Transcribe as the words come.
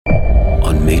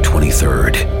on May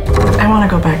 23rd. I want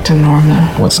to go back to normal.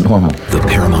 What's normal? The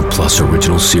Paramount Plus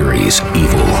original series,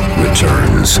 Evil,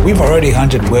 returns. We've already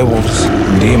hunted werewolves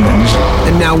and demons.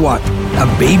 And now what? A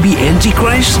baby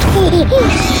Antichrist?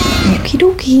 Okie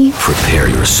dokie. Prepare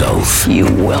yourself You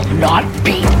will not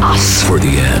beat us. for the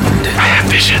end. I have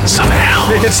visions of hell.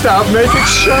 Make it stop, make it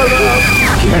shut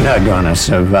up. You're not gonna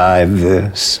survive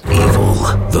this. Evil,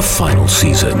 the final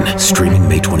season, streaming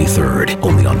May 23rd,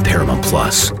 only on Paramount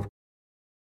Plus.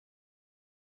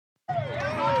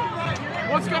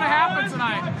 What's gonna happen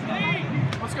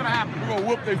tonight? What's gonna happen? We're gonna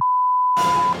whoop their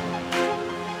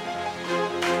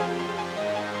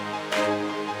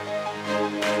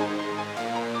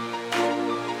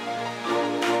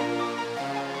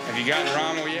Have you gotten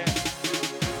Rommel yet?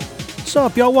 What's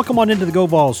up, y'all? Welcome on into the Go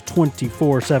Vols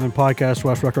 24/7 podcast.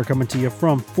 Wes Rucker coming to you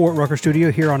from Fort Rucker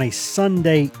Studio here on a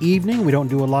Sunday evening. We don't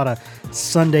do a lot of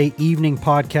Sunday evening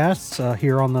podcasts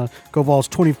here on the Go Vols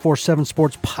 24/7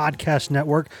 Sports Podcast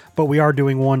Network, but we are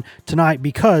doing one tonight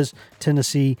because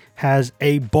Tennessee has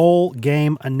a bowl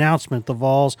game announcement. The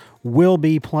Vols will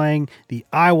be playing the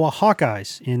Iowa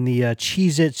Hawkeyes in the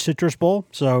Cheez-It Citrus Bowl.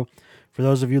 So for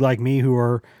those of you like me who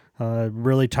are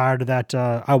really tired of that.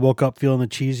 I woke up feeling the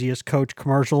cheesiest coach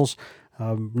commercials.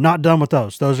 Not done with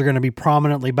those. Those are going to be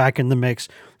prominently back in the mix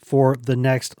for the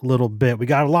next little bit. We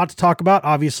got a lot to talk about.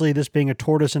 Obviously, this being a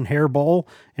tortoise and hare bowl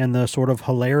and the sort of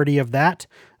hilarity of that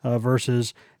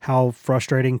versus how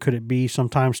frustrating could it be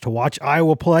sometimes to watch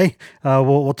Iowa play.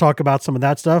 We'll talk about some of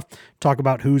that stuff. Talk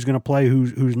about who's going to play,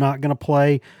 who's not going to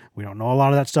play. We don't know a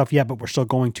lot of that stuff yet, but we're still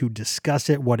going to discuss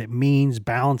it, what it means,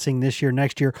 balancing this year,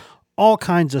 next year. All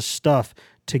kinds of stuff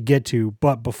to get to.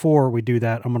 But before we do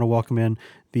that, I'm going to welcome in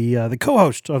the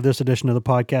co-host of this edition of the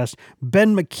podcast,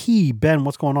 Ben McKee. Ben,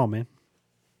 what's going on, man?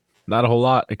 Not a whole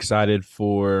lot. Excited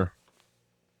for,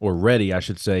 or ready, I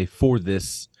should say, for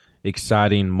this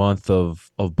exciting month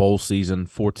of bowl season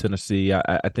for Tennessee.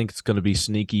 I think it's going to be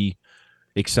sneaky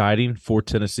exciting for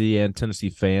Tennessee and Tennessee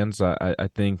fans. I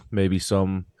think maybe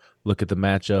some look at the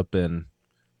matchup and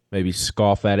maybe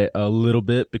scoff at it a little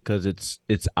bit because it's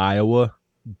Iowa,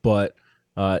 but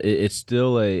it's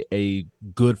still a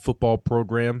good football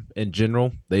program in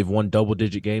general. They've won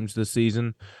double-digit games this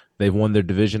season. They've won their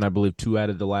division, I believe, 2 out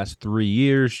of the last 3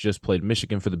 years, just played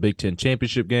Michigan for the Big Ten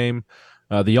championship game.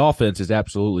 The offense is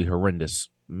absolutely horrendous.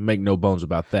 Make no bones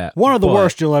about that. One of the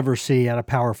worst you'll ever see at a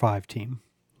Power 5 team.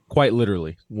 Quite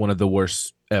literally, one of the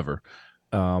worst ever.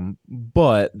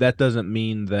 But that doesn't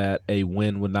mean that a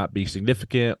win would not be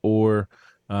significant or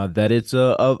that it's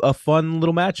a fun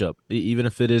little matchup, even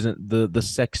if it isn't the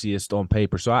sexiest on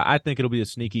paper. So I think it'll be a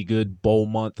sneaky good bowl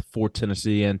month for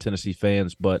Tennessee and Tennessee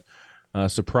fans, but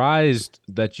surprised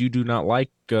that you do not like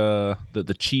the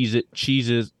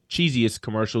cheesiest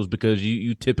commercials because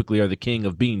you typically are the king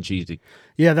of being cheesy.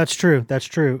 Yeah, that's true. That's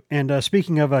true. And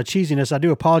speaking of cheesiness, I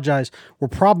do apologize. We're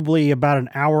probably about an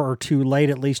hour or two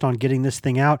late, at least, on getting this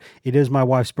thing out. It is my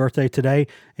wife's birthday today.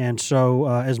 And so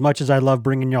as much as I love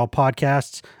bringing y'all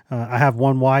podcasts, I have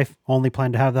one wife, only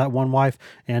plan to have that one wife.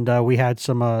 And we had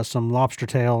some lobster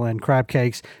tail and crab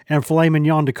cakes and filet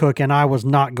mignon to cook, and I was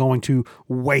not going to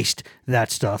waste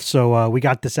that stuff. So we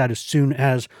got this out as soon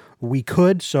as we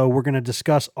could. So we're going to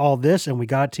discuss all this, and we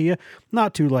got it to you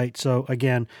not too late. So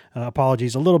again,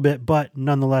 apologies a little bit, but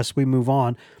nonetheless, we move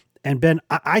on. And Ben,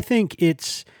 I think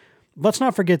let's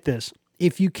not forget this.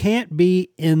 If you can't be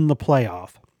in the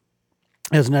playoff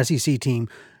as an SEC team,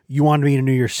 you want to be in a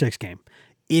New Year's Six game.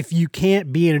 If you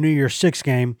can't be in a New Year's Six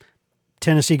game,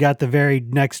 Tennessee got the very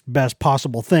next best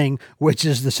possible thing, which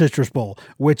is the Citrus Bowl,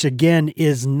 which again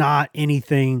is not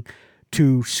anything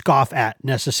to scoff at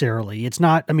necessarily. It's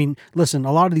not, listen,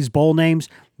 a lot of these bowl names,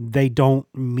 they don't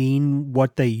mean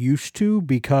what they used to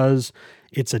because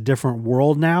it's a different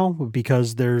world now,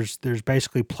 because there's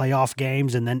basically playoff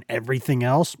games and then everything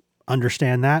else.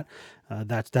 Understand that.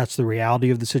 That's the reality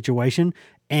of the situation.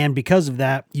 And because of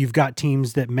that, you've got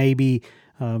teams that maybe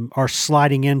are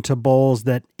sliding into bowls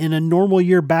that in a normal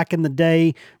year back in the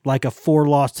day, like a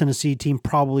 4-loss Tennessee team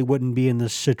probably wouldn't be in the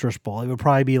Citrus Bowl. It would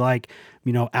probably be like,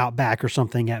 Outback or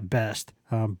something at best.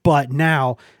 But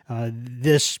now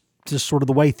this just sort of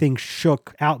the way things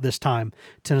shook out this time,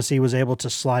 Tennessee was able to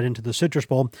slide into the Citrus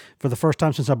Bowl for the first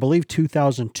time since, I believe,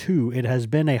 2002. It has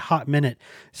been a hot minute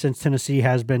since Tennessee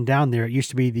has been down there. It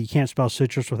used to be you can't spell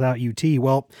citrus without UT.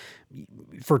 Well,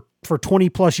 for 20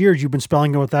 plus years, you've been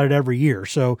spelling it without it every year.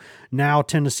 So now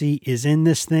Tennessee is in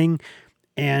this thing,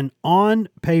 and on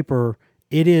paper,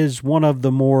 it is one of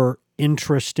the more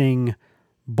interesting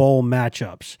bowl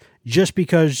matchups just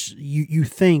because you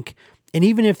think, and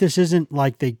even if this isn't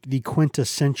like the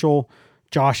quintessential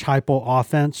Josh Heupel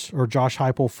offense or Josh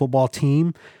Heupel football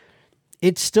team,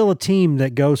 it's still a team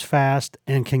that goes fast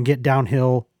and can get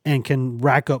downhill and can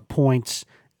rack up points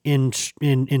in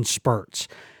spurts.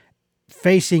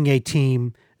 Facing a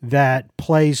team that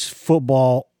plays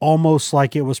football almost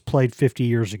like it was played 50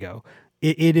 years ago.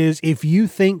 It is, if you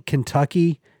think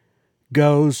Kentucky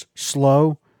goes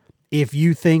slow, if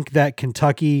you think that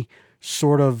Kentucky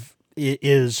sort of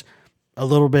is a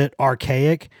little bit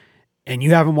archaic and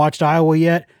you haven't watched Iowa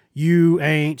yet, you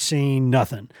ain't seen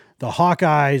nothing. The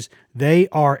Hawkeyes, they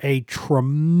are a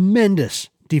tremendous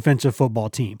defensive football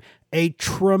team, a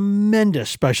tremendous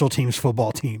special teams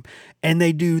football team, and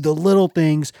they do the little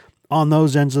things on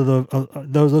those ends of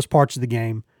those parts of the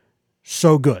game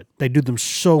so good. They do them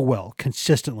so well,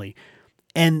 consistently.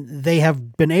 And they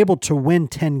have been able to win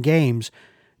 10 games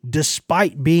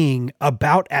despite being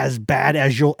about as bad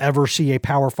as you'll ever see a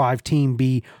Power 5 team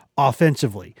be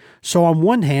offensively. So on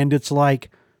one hand, it's like,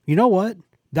 you know what?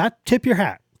 Tip your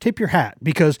hat,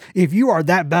 because if you are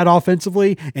that bad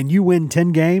offensively and you win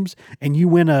 10 games and you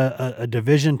win a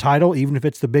division title, even if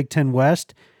it's the Big Ten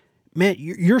West, man,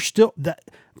 you're still that.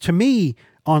 To me,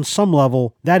 on some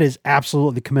level, that is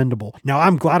absolutely commendable. Now,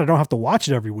 I'm glad I don't have to watch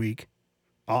it every week.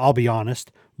 I'll be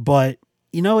honest, but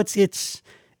it's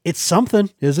something,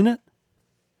 isn't it?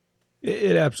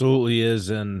 It absolutely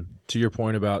is. And to your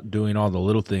point about doing all the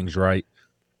little things right,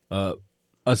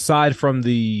 aside from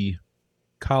the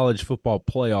college football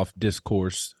playoff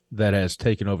discourse that has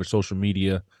taken over social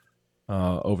media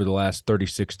over the last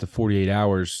 36 to 48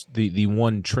 hours, the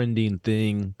one trending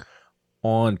thing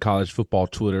on college football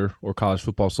Twitter or college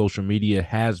football social media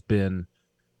has been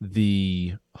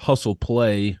the hustle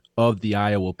play of the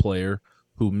Iowa player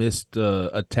who missed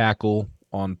a tackle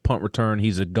on punt return.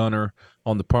 He's a gunner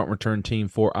on the punt return team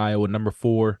for Iowa, number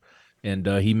 4, and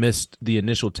he missed the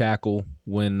initial tackle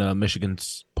when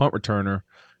Michigan's punt returner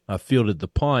fielded the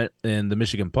punt, and the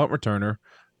Michigan punt returner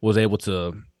was able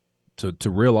to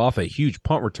reel off a huge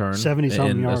punt return,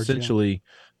 70-something yards, essentially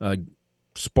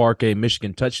spark a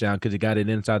Michigan touchdown because he got it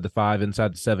inside the 5,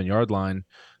 inside the 7-yard line.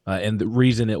 And the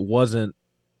reason it wasn't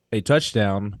a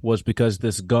touchdown was because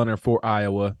this gunner for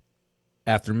Iowa,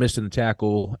 after missing the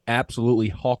tackle, absolutely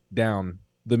hawked down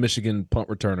the Michigan punt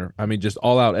returner. I mean, just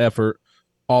all-out effort,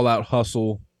 all-out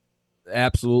hustle,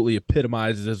 absolutely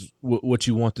epitomizes what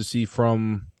you want to see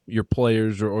from your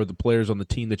players or the players on the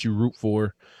team that you root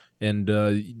for. And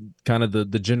kind of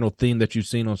the general theme that you've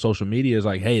seen on social media is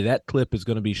like, hey, that clip is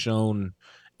going to be shown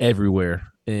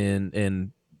everywhere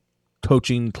in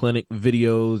coaching clinic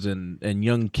videos and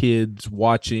young kids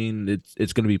watching.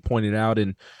 It's going to be pointed out,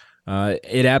 and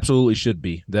it absolutely should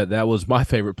be. That was my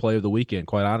favorite play of the weekend,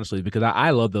 quite honestly, because I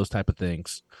love those type of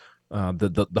things.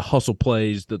 The hustle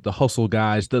plays, the hustle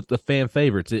guys, the fan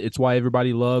favorites. It's why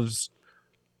everybody loves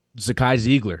Zakai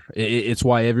Ziegler. It's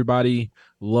why everybody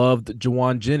loved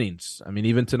Jawan Jennings. I mean,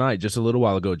 even tonight, just a little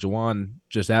while ago, Jawan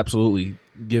just absolutely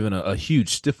given a huge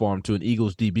stiff arm to an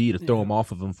Eagles DB to throw him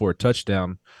off of him for a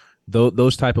touchdown.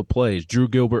 Those type of plays. Drew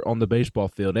Gilbert on the baseball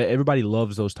field. Everybody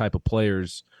loves those type of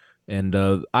players. And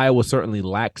Iowa certainly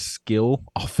lacks skill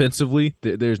offensively.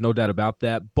 There's no doubt about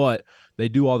that. But they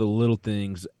do all the little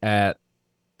things at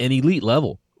an elite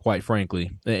level, quite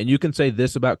frankly. And you can say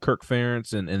this about Kirk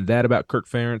Ferentz and that about Kirk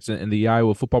Ferentz and the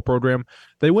Iowa football program.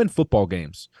 They win football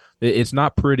games. It's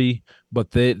not pretty,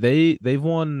 but they've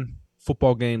won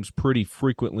football games pretty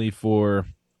frequently for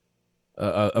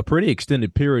a pretty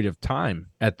extended period of time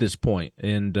at this point.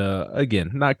 And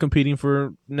again, not competing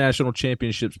for national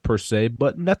championships per se,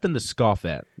 but nothing to scoff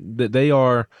at. They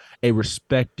are a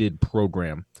respected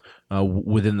program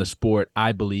within the sport,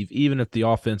 I believe, even if the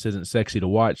offense isn't sexy to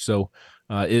watch. So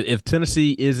if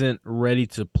Tennessee isn't ready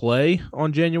to play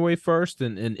on January 1st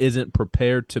and isn't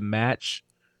prepared to match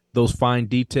those fine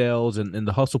details and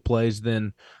the hustle plays,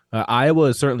 then Iowa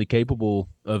is certainly capable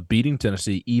of beating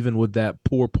Tennessee, even with that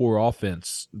poor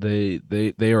offense. They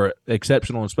are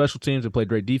exceptional in special teams. They play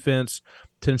great defense.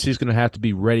 Tennessee's going to have to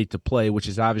be ready to play, which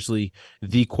is obviously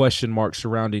the question mark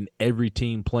surrounding every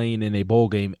team playing in a bowl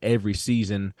game every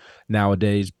season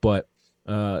nowadays. But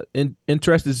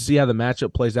interested to see how the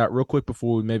matchup plays out. Real quick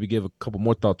before we maybe give a couple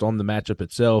more thoughts on the matchup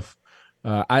itself.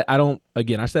 I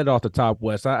said it off the top,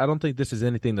 Wes. I don't think this is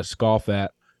anything to scoff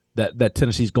at, that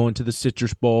Tennessee's going to the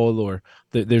Citrus Bowl or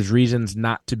there's reasons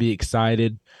not to be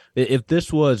excited. If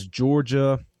this was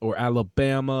Georgia or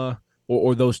Alabama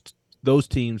or those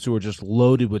teams who are just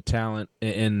loaded with talent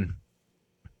and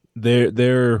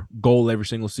their goal every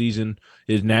single season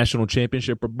is national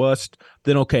championship or bust,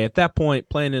 then okay, at that point,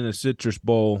 playing in the Citrus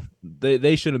Bowl,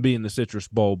 they shouldn't be in the Citrus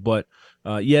Bowl. But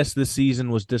yes, this season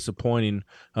was disappointing,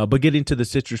 but getting to the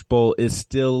Citrus Bowl is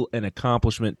still an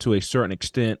accomplishment to a certain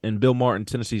extent. And Bill Martin,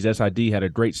 Tennessee's SID, had a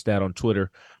great stat on Twitter.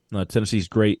 Tennessee's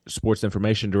great sports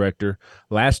information director.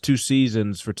 Last 2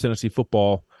 seasons for Tennessee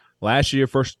football, last year,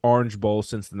 first Orange Bowl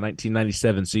since the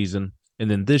 1997 season. And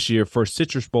then this year, first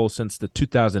Citrus Bowl since the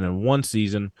 2001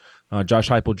 season. Josh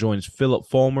Heupel joins Philip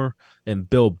Fulmer and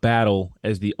Bill Battle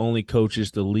as the only coaches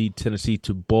to lead Tennessee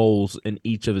to bowls in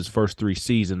each of his first 3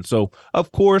 seasons. So,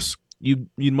 of course, you'd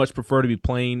much prefer to be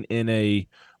playing in a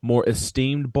more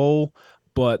esteemed bowl,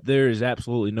 but there is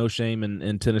absolutely no shame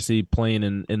in Tennessee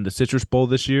playing in the Citrus Bowl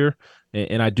this year.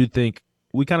 And I do think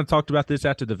we kind of talked about this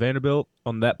after the Vanderbilt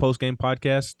on that post-game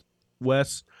podcast,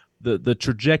 Wes. The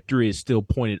trajectory is still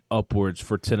pointed upwards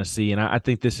for Tennessee, and I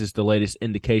think this is the latest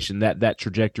indication that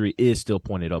trajectory is still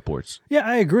pointed upwards. Yeah,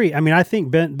 I agree. I mean, I think,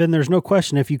 Ben, there's no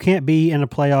question. If you can't be in a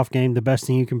playoff game, the best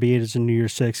thing you can be is a New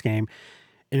Year's Six game.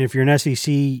 And if you're an SEC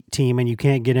team and you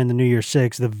can't get in the New Year's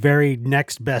Six, the very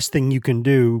next best thing you can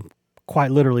do,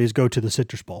 quite literally, is go to the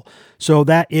Citrus Bowl. So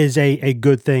that is a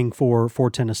good thing for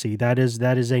Tennessee. That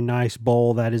is a nice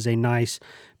bowl. That is a nice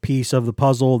piece of the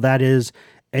puzzle. That is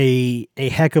a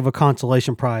heck of a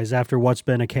consolation prize after what's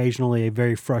been occasionally a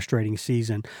very frustrating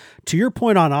season. To your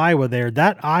point on Iowa there,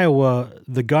 that Iowa,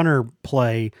 the Gunner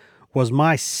play was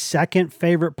my second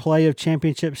favorite play of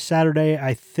Championship Saturday.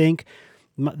 I think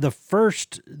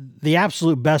the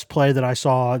absolute best play that I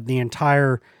saw the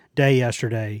entire day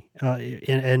yesterday,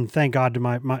 and thank God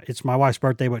to it's my wife's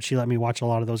birthday, but she let me watch a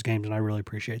lot of those games, and I really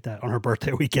appreciate that on her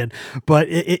birthday weekend. But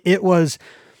it was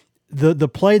the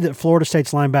play that Florida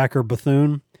State's linebacker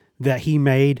Bethune that he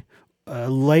made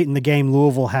late in the game.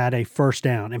 Louisville had a first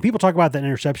down, and people talk about that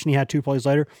interception he had 2 plays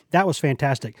later. That was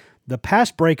fantastic. The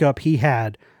pass breakup he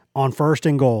had on 1st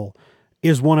and goal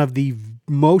is one of the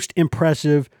most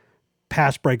impressive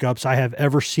pass breakups I have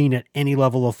ever seen at any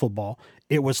level of football.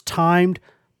 It was timed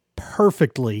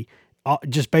perfectly,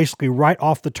 just basically right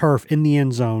off the turf in the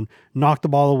end zone, knocked the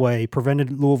ball away,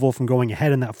 prevented Louisville from going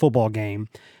ahead in that football game.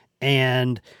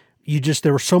 And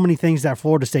there were so many things that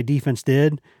Florida State defense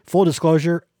did. Full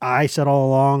disclosure, I said all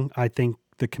along, I think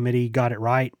the committee got it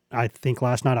right. I think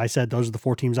last night I said those are the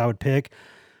 4 teams I would pick.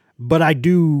 But I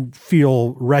do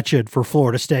feel wretched for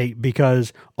Florida State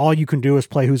because all you can do is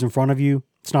play who's in front of you.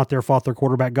 It's not their fault their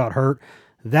quarterback got hurt.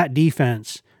 That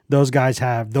defense those guys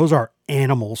have, those are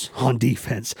animals on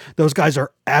defense. Those guys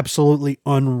are absolutely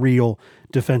unreal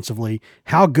defensively.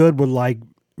 How good would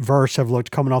Verse have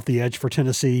looked coming off the edge for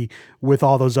Tennessee with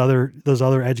all those other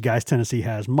edge guys Tennessee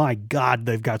has? My God,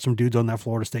 they've got some dudes on that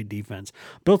Florida State defense.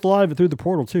 Built a lot of it through the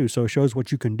portal too, so it shows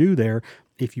what you can do there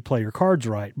if you play your cards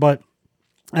right. But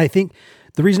I think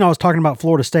the reason I was talking about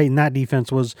Florida State and that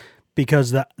defense was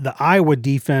because the Iowa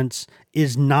defense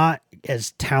is not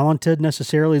as talented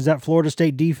necessarily as that Florida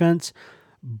State defense,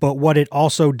 but what it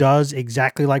also does,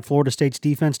 exactly like Florida State's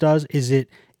defense does, is it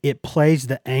plays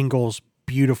the angles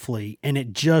beautifully, and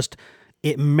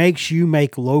it makes you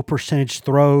make low percentage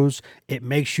throws. It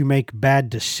makes you make bad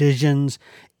decisions.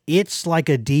 It's like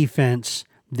a defense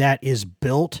that is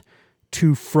built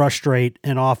to frustrate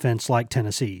an offense like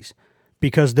Tennessee's,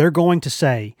 because they're going to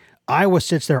say, Iowa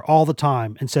sits there all the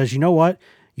time and says, you know what?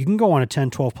 You can go on a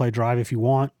 10, 12 play drive if you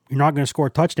want. You're not going to score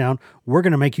a touchdown. We're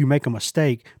going to make you make a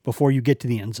mistake before you get to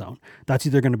the end zone. That's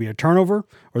either going to be a turnover,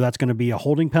 or that's going to be a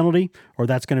holding penalty, or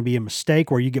that's going to be a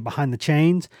mistake where you get behind the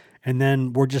chains, and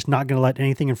then we're just not going to let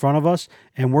anything in front of us,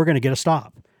 and we're going to get a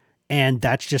stop. And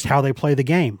that's just how they play the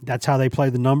game. That's how they play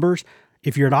the numbers.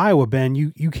 If you're at Iowa, Ben,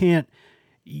 you can't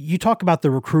 – you talk about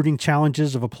the recruiting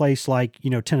challenges of a place like,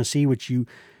 Tennessee, which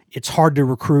it's hard to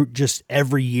recruit just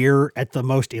every year at the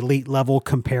most elite level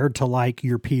compared to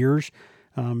your peers.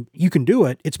 You can do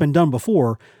it. It's been done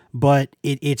before, but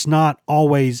it's not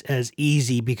always as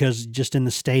easy because just in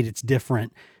the state it's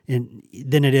different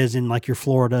than it is in your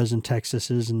Floridas and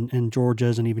Texases and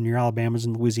Georgias and even your Alabamas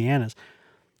and Louisianas.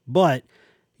 But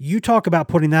you talk about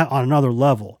putting that on another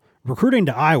level, recruiting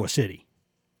to Iowa City.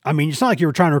 I mean, it's not like you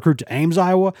were trying to recruit to Ames,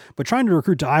 Iowa, but trying to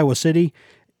recruit to Iowa City,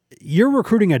 you're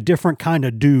recruiting a different kind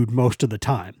of dude most of the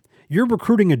time. You're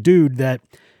recruiting a dude that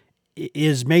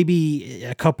is maybe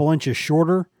a couple inches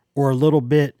shorter or a little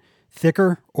bit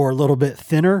thicker or a little bit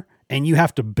thinner, and you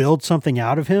have to build something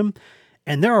out of him.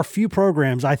 And there are few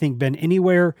programs, I think, Ben,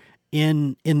 anywhere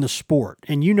in the sport,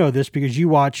 and you know this because you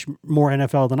watch more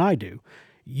NFL than I do.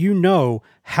 you know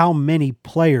how many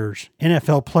players,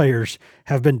 NFL players,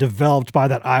 have been developed by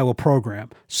that Iowa program,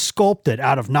 sculpted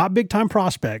out of not big-time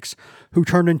prospects who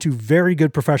turned into very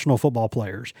good professional football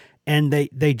players. And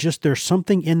they just, there's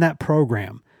something in that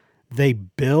program. They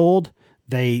build,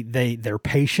 they're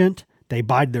patient, they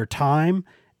bide their time,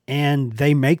 and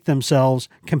they make themselves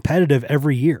competitive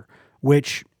every year,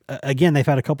 which, again, they've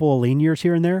had a couple of lean years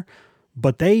here and there,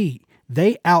 but they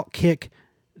outkick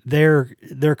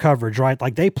their coverage, right?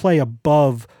 Like, they play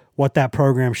above what that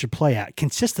program should play at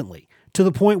consistently, to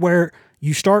the point where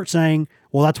you start saying,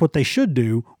 well, that's what they should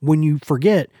do, when you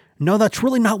forget, no, that's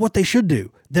really not what they should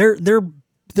do.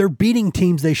 They're beating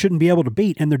teams they shouldn't be able to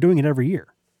beat, and they're doing it every year.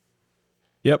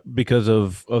 Yep, because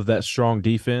of that strong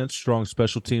defense, strong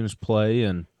special teams play,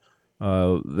 and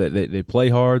they play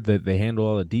hard. They handle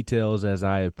all the details, as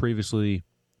I have previously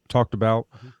talked about.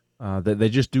 That they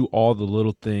just do all the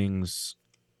little things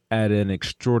at an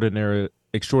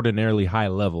extraordinarily high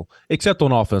level, except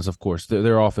on offense, of course.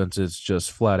 Their offense is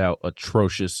just flat out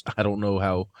atrocious. I don't know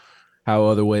how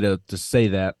other way to say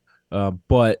that.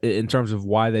 But in terms of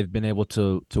why they've been able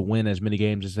to win as many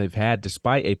games as they've had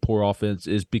despite a poor offense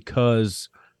is because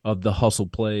of the hustle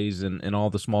plays and all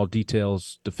the small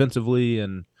details defensively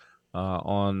and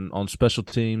on special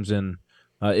teams. And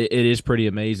it is pretty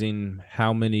amazing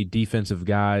how many defensive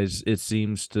guys it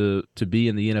seems to be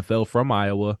in the NFL from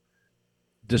Iowa,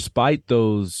 despite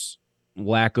those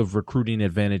lack of recruiting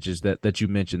advantages that you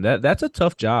mentioned. That's a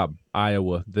tough job,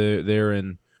 Iowa. They're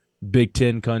in Big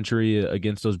Ten country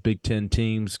against those Big Ten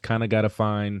teams. Kind of got to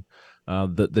find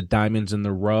the diamonds in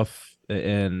the rough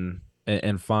and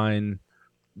find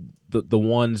the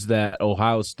ones that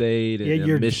Ohio State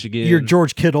and Michigan, your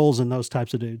George Kittles and those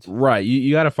types of dudes. Right.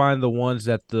 You got to find the ones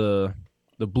that the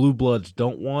blue bloods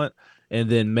don't want, and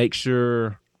then make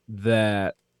sure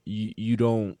that you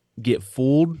don't get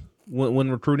fooled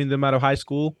when recruiting them out of high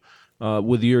school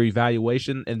with your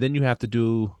evaluation, and then you have to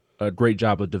do a great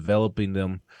job of developing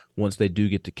them once they do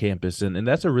get to campus, and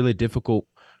that's a really difficult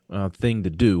thing to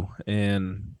do.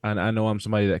 And I know I'm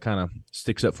somebody that kind of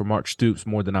sticks up for Mark Stoops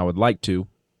more than I would like to,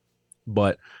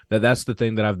 but that's the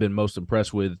thing that I've been most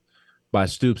impressed with by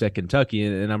Stoops at Kentucky.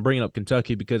 And I'm bringing up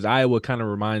Kentucky because Iowa kind of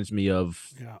reminds me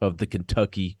of the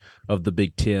Kentucky of the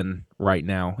Big Ten right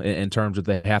now, in terms of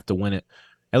they have to win it.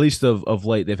 At least of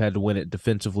late, they've had to win it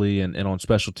defensively and on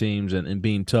special teams and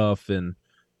being tough and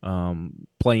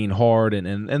playing hard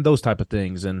and those type of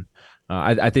things. And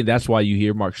I think that's why you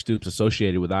hear Mark Stoops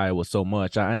associated with Iowa so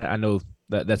much. I know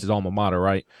that's his alma mater,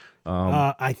 right?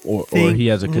 I or think he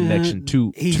has a connection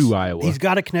to Iowa. He's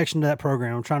got a connection to that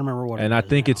program. I'm trying to remember what. And I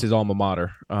think it's his alma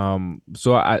mater.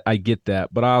 So I get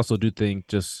that, but I also do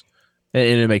think and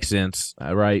it makes sense,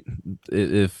 right?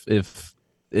 If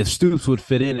Stoops would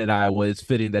fit in at Iowa, it's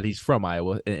fitting that he's from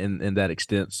Iowa in that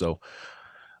extent. So,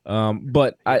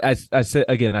 but I say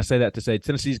that to say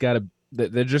Tennessee's got to.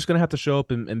 They're just going to have to show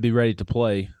up and be ready to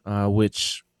play,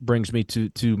 which brings me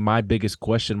to my biggest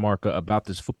question mark about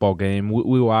this football game.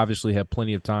 We will obviously have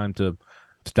plenty of time to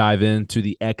dive into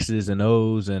the X's and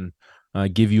O's and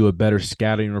give you a better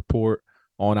scouting report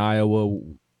on Iowa.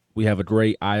 We have a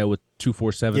great Iowa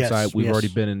 247 site. We've already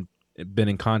been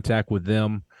in contact with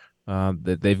them.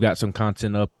 That they've got some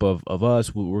content up of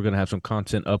us. We're going to have some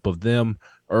content up of them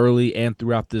early and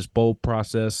throughout this bowl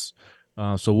process.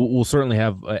 So we'll certainly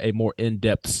have a more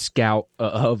in-depth scout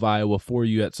of Iowa for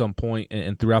you at some point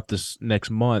and throughout this next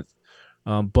month.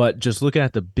 But just looking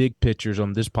at the big pictures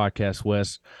on this podcast,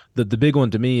 Wes, the big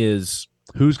one to me is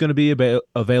who's going to be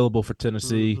available for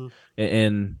Tennessee,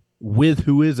 and with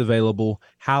who is available,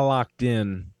 how locked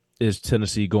in is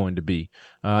Tennessee going to be?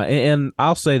 And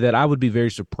I'll say that I would be very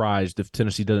surprised if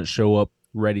Tennessee doesn't show up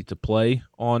ready to play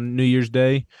on New Year's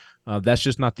Day. That's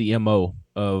just not the MO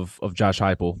of Josh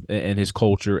Heupel and his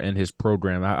culture and his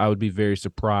program. I would be very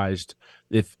surprised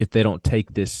if they don't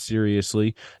take this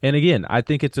seriously. And again, I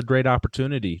think it's a great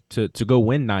opportunity to go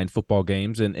win 9 football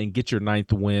games and get your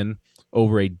 9th win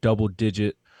over a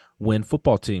double-digit win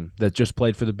football team that just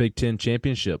played for the Big Ten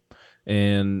championship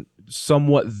and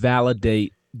somewhat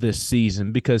validate this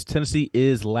season, because Tennessee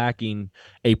is lacking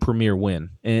a premier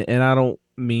win. And I don't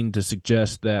mean to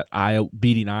suggest that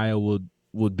beating Iowa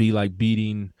would be like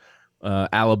beating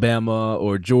Alabama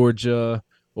or Georgia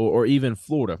or even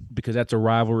Florida, because that's a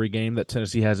rivalry game that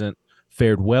Tennessee hasn't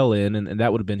fared well in, and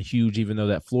that would have been huge, even though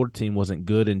that Florida team wasn't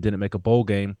good and didn't make a bowl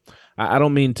game. I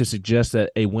don't mean to suggest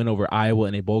that a win over Iowa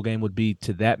in a bowl game would be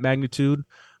to that magnitude,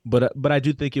 but I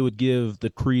do think it would give the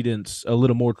credence, a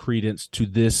little more credence, to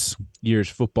this year's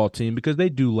football team, because they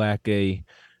do lack a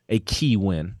key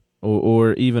win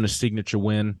or even a signature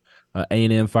win.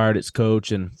 A&M fired its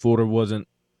coach, and Florida wasn't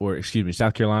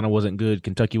South Carolina wasn't good,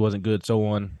 Kentucky wasn't good, so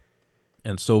on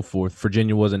and so forth.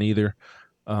 Virginia wasn't either.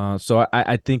 So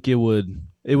I think it would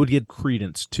give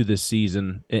credence to this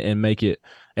season and make it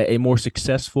a more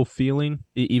successful feeling,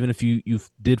 even if you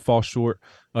did fall short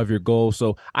of your goal.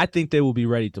 So I think they will be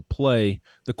ready to play.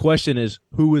 The question is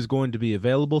who is going to be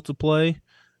available to play.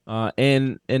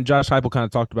 And Josh Heupel kind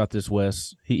of talked about this,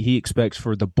 Wes. He expects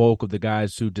for the bulk of the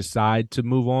guys who decide to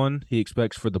move on, he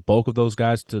expects for the bulk of those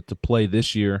guys to play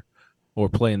this year or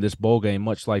play in this bowl game,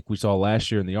 much like we saw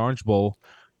last year in the Orange Bowl.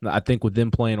 I think with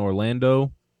them playing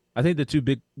Orlando, I think the two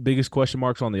biggest question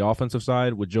marks on the offensive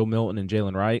side with Joe Milton and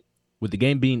Jalen Wright, with the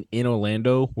game being in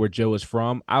Orlando, where Joe is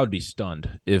from, I would be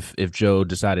stunned if Joe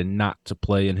decided not to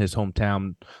play in his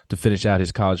hometown to finish out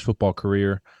his college football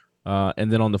career.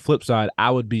 And then on the flip side,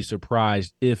 I would be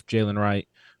surprised if Jalen Wright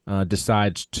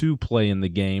decides to play in the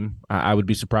game. I would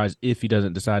be surprised if he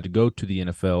doesn't decide to go to the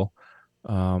NFL.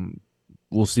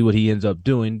 We'll see what he ends up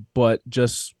doing, but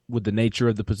just with the nature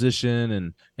of the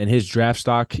position and his draft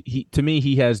stock, to me,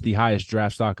 he has the highest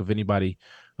draft stock of anybody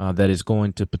that is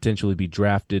going to potentially be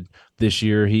drafted this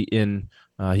year.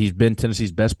 He's been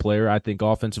Tennessee's best player, I think,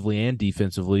 offensively and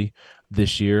defensively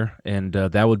this year, and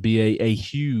that would be a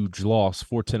huge loss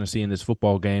for Tennessee in this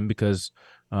football game because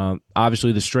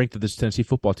obviously the strength of this Tennessee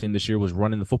football team this year was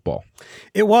running the football.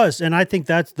 It was, and I think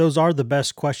those are the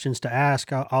best questions to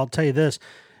ask. I'll tell you this.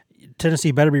 Tennessee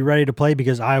better be ready to play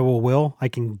because Iowa will. I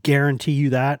can guarantee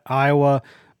you that. Iowa,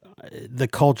 the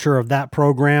culture of that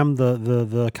program,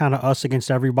 the kind of us against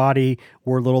everybody,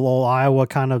 we're little old Iowa,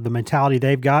 kind of the mentality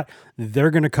they've got, they're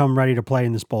going to come ready to play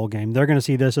in this bowl game. They're going to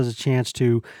see this as a chance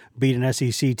to beat an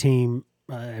SEC team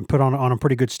and put on a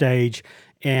pretty good stage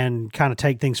and kind of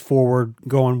take things forward,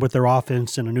 going with their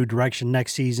offense in a new direction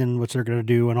next season, which they're going to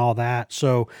do and all that.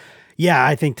 So, yeah,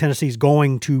 I think Tennessee's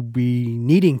going to be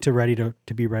needing to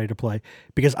be ready to play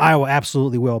because Iowa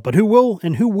absolutely will. But who will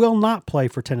and who will not play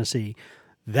for Tennessee?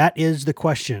 That is the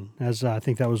question, as I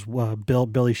think that was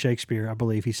Billy Shakespeare, I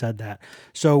believe he said that.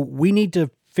 So we need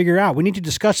to figure out, we need to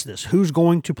discuss this. Who's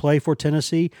going to play for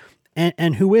Tennessee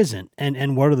and who isn't?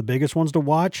 And what are the biggest ones to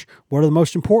watch? What are the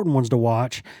most important ones to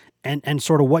watch? And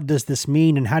sort of what does this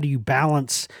mean? And how do you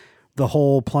balance the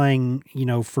whole playing,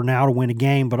 for now to win a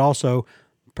game, but also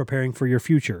preparing for your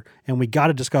future? And we got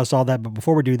to discuss all that. But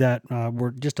before we do that,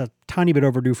 we're just a tiny bit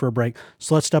overdue for a break.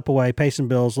 So let's step away, pay some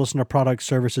bills, listen to products,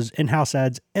 services, in-house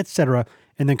ads, etc.,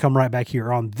 and then come right back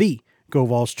here on the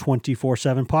GoVols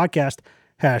 24/7 podcast.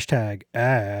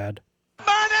 #ad.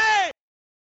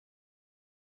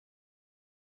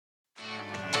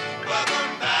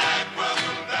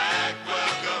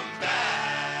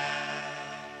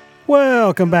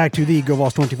 Welcome back to the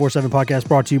GoVols 24/7 podcast,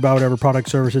 brought to you by whatever product,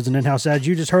 services, and in-house ads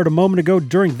you just heard a moment ago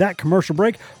during that commercial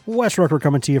break. Wes Rucker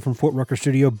coming to you from Fort Rucker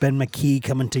Studio. Ben McKee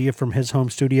coming to you from his home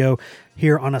studio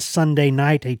here on a Sunday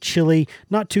night, a chilly,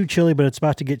 not too chilly, but it's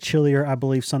about to get chillier, I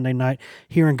believe, Sunday night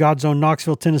here in God's own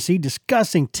Knoxville, Tennessee,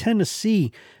 discussing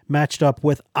Tennessee matched up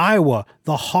with Iowa,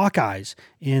 the Hawkeyes,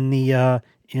 in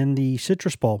the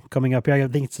Citrus Bowl coming up here. I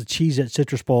think it's the Cheez-It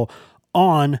Citrus Bowl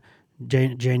on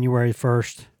January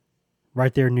 1st.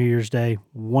 Right there, New Year's Day,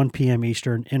 1 p.m.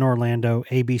 Eastern in Orlando.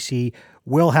 ABC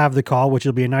will have the call, which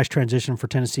will be a nice transition for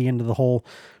Tennessee into the whole,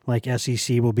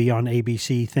 SEC will be on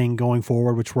ABC thing going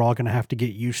forward, which we're all going to have to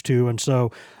get used to. And so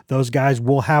those guys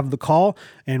will have the call,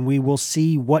 and we will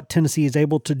see what Tennessee is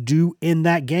able to do in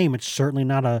that game. It's certainly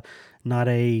not a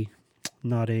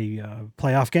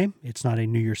playoff game. It's not a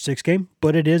New Year's Six game,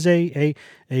 but it is a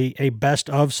best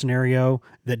of scenario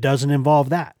that doesn't involve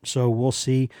that. So we'll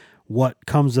see what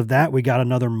comes of that. We got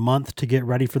another month to get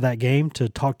ready for that game, to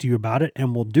talk to you about it,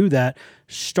 and we'll do that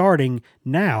starting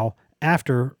now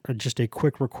after just a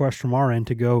quick request from our end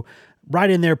to go right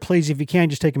in there. Please, if you can,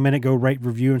 just take a minute, go rate,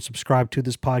 review, and subscribe to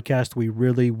this podcast. We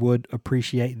really would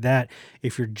appreciate that.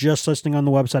 If you're just listening on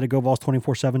the website at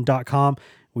GoVols247.com,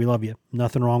 we love you.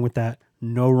 Nothing wrong with that.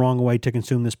 No wrong way to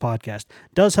consume this podcast.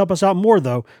 Does help us out more,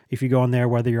 though, if you go in there,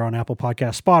 whether you're on Apple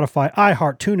Podcasts, Spotify,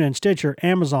 iHeart, TuneIn, Stitcher,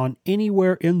 Amazon,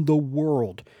 anywhere in the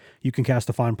world, you can cast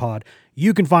a fine pod.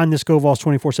 You can find this GoVols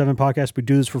 24/7 podcast. We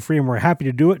do this for free, and we're happy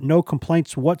to do it. No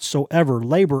complaints whatsoever.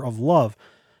 Labor of love.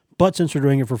 But since we're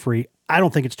doing it for free, I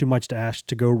don't think it's too much to ask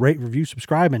to go rate, review,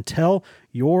 subscribe, and tell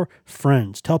your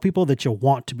friends. Tell people that you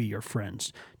want to be your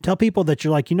friends. Tell people that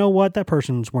you're like, you know what, that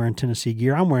person's wearing Tennessee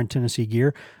gear. I'm wearing Tennessee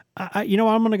gear. I'm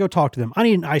going to go talk to them. I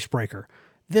need an icebreaker.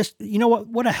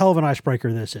 What a hell of an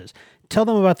icebreaker this is. Tell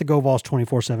them about the GoVols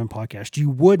 24/7 podcast. You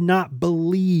would not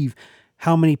believe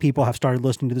how many people have started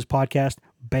listening to this podcast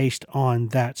based on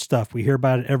that stuff. We hear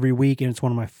about it every week, and it's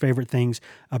one of my favorite things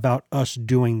about us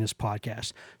doing this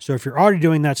podcast. So if you're already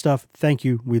doing that stuff, thank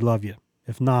you. We love you.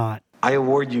 If not, I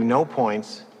award you no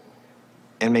points,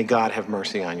 and may God have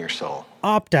mercy on your soul.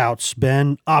 Opt-outs,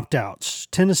 Ben, opt-outs.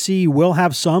 Tennessee will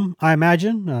have some, I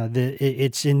imagine.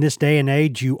 It's in this day and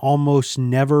age, you almost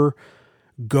never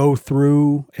go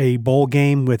through a bowl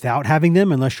game without having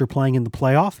them unless you're playing in the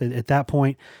playoff. At that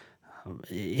point,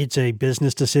 it's a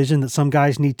business decision that some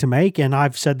guys need to make, and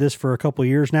I've said this for a couple of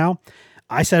years now.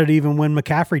 I said it even when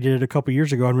McCaffrey did it a couple of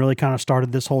years ago and really kind of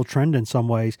started this whole trend in some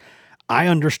ways. I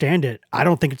understand it. I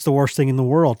don't think it's the worst thing in the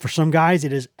world. For some guys,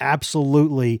 it is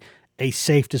absolutely a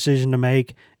safe decision to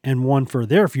make and one for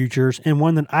their futures and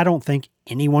one that I don't think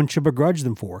anyone should begrudge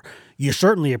them for. You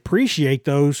certainly appreciate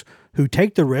those who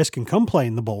take the risk and come play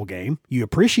in the bowl game. You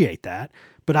appreciate that,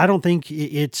 but I don't think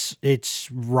it's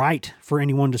right for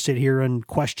anyone to sit here and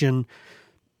question,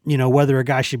 whether a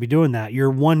guy should be doing that.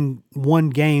 You're one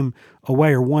game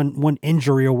away or one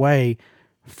injury away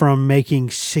from making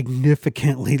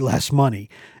significantly less money.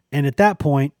 And at that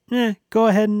point, go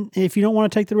ahead and if you don't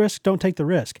want to take the risk, don't take the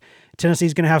risk.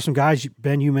 Tennessee's going to have some guys,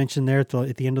 Ben, you mentioned there at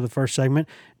the end of the first segment.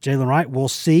 Jaylen Wright, we'll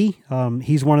see.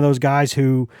 He's one of those guys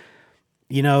who,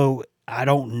 I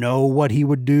don't know what he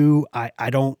would do. I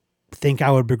don't think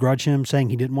I would begrudge him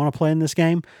saying he didn't want to play in this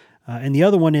game. And the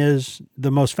other one is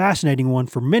the most fascinating one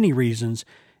for many reasons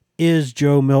is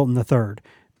Joe Milton III.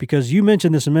 Because you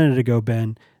mentioned this a minute ago,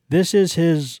 Ben. This is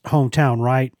his hometown,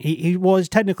 right? He's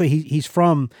technically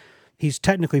from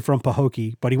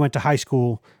Pahokee, but he went to high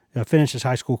school, finished his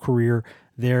high school career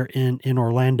there in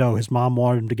Orlando. His mom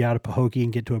wanted him to get out of Pahokee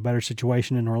and get to a better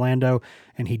situation in Orlando,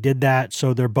 and he did that.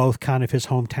 So they're both kind of his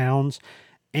hometowns.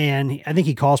 And I think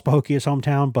he calls Pahokee his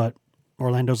hometown, but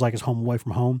Orlando's like his home away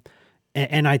from home.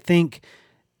 And I think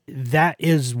that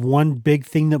is one big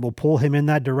thing that will pull him in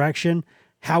that direction.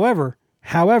 However,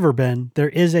 Ben, there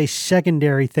is a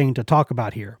secondary thing to talk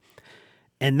about here.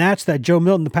 And that's that Joe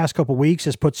Milton the past couple of weeks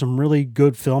has put some really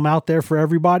good film out there for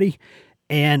everybody.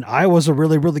 And Iowa's a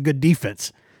really, really good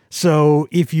defense. So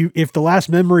if the last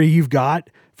memory you've got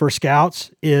for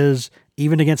scouts is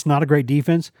even against not a great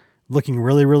defense, looking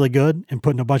really, really good and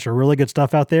putting a bunch of really good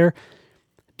stuff out there,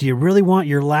 do you really want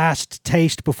your last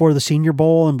taste before the Senior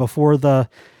Bowl and before the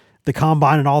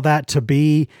combine and all that to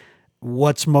be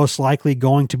what's most likely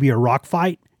going to be a rock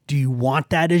fight? Do you want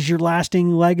that as your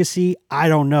lasting legacy? I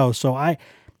don't know. So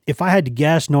if I had to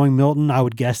guess, knowing Milton, I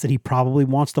would guess that he probably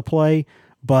wants to play,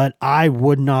 but I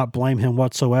would not blame him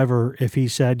whatsoever if he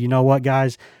said, you know what,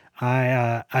 guys,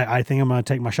 I think I'm going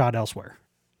to take my shot elsewhere.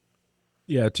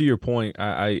 Yeah, to your point,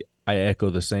 I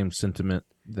echo the same sentiment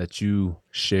that you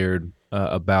shared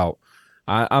about.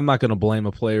 I'm not going to blame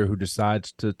a player who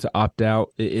decides to opt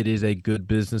out. It is a good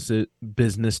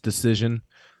business decision.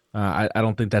 I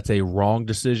don't think that's a wrong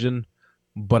decision,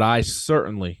 but I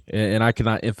certainly, and I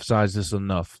cannot emphasize this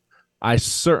enough, I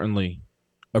certainly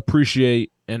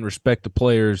appreciate and respect the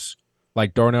players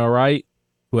like Darnell Wright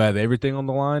who have everything on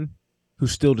the line, who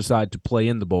still decide to play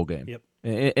in the bowl game. Yep.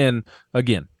 And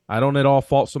again, I don't at all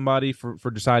fault somebody for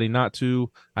deciding not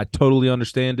to. I totally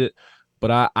understand it.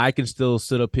 But I can still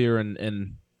sit up here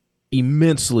and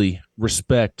immensely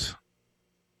respect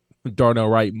Darnell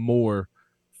Wright more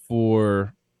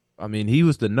he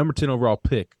was the number 10 overall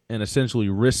pick and essentially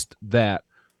risked that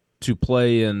to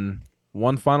play in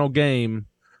one final game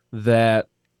that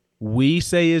we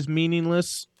say is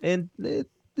meaningless. And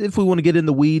if we want to get in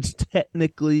the weeds,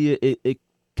 technically it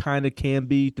kind of can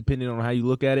be, depending on how you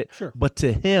look at it. Sure. But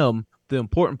to him, the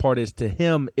important part is to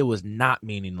him, it was not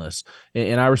meaningless.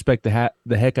 And I respect the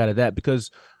heck out of that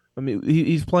because,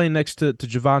 he's playing next to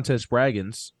Javonte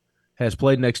Spraggins, has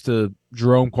played next to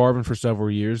Jerome Carvin for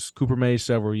several years, Cooper Mays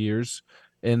several years,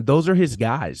 and those are his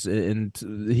guys. And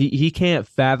he can't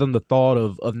fathom the thought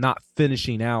of not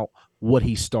finishing out what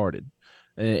he started.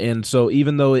 And so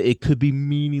even though it could be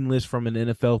meaningless from an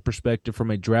NFL perspective,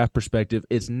 from a draft perspective,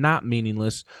 it's not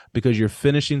meaningless because you're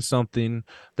finishing something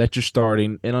that you're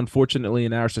starting. And unfortunately,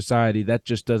 in our society, that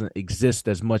just doesn't exist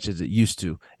as much as it used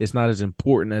to. It's not as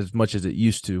important as much as it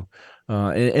used to.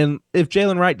 And if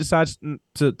Jaylen Wright decides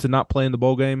to not play in the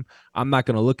bowl game, I'm not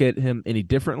going to look at him any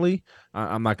differently.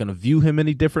 I'm not going to view him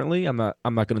any differently. I'm not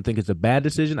going to think it's a bad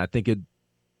decision. I think it'd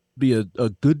be a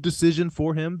good decision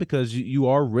for him because you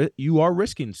are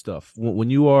risking stuff when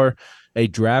you are a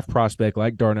draft prospect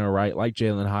like Darnell Wright, like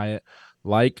Jalin Hyatt,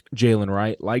 like Jaylen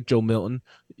Wright, like Joe Milton.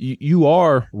 You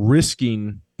are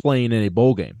risking playing in a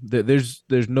bowl game. There's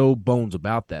no bones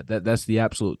about that. That's the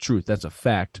absolute truth. That's a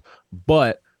fact.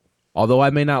 But although I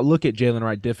may not look at Jaylen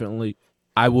Wright differently,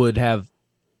 I would have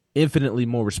infinitely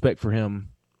more respect for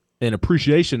him and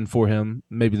appreciation for him,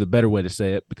 maybe the better way to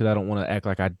say it, because I don't want to act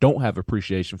like I don't have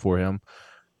appreciation for him.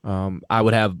 I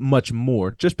would have much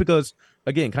more, just because,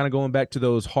 again, kind of going back to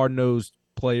those hard-nosed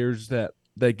players that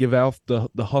give out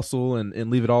the hustle and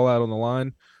leave it all out on the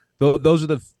line. Those are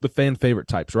the fan favorite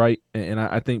types, right? And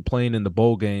I think playing in the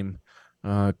bowl game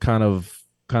kind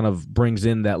of brings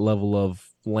in that level of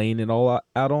laying it all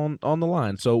out on the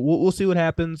line. So we'll see what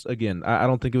happens. Again, I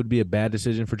don't think it would be a bad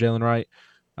decision for Jalen Wright.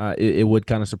 It would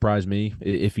kind of surprise me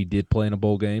if he did play in a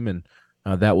bowl game, and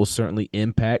that will certainly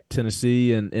impact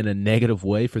Tennessee in a negative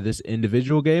way for this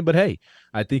individual game. But hey,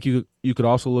 I think you could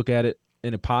also look at it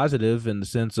in a positive, in the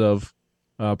sense of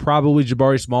probably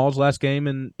Jabari Small's last game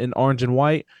in orange and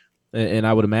white, and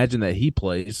I would imagine that he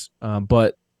plays.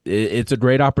 But it's a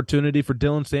great opportunity for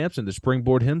Dylan Sampson to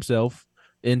springboard himself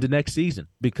into next season,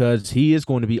 because he is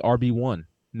going to be RB1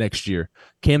 next year.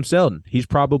 Cam Seldon, he's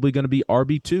probably going to be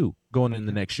RB2 going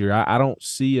into next year. I don't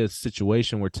see a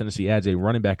situation where Tennessee adds a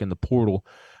running back in the portal.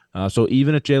 So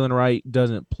even if Jalen Wright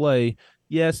doesn't play,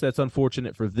 yes, that's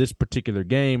unfortunate for this particular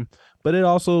game, but it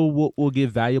also will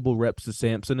give valuable reps to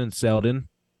Sampson and Seldon,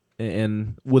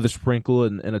 and with a sprinkle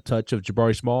and a touch of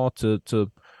Jabari Small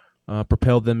to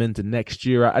propel them into next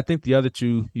year. I think the other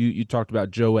two, you talked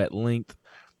about Joe at length,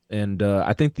 and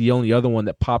I think the only other one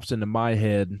that pops into my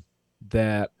head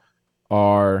that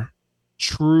are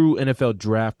true NFL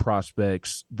draft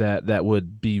prospects that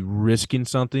would be risking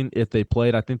something if they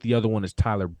played, I think the other one is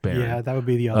Tyler Barron. Yeah, that would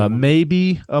be the other one.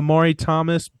 Maybe Amari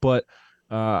Thomas, but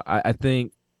I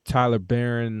think Tyler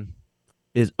Barron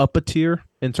is up a tier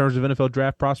in terms of NFL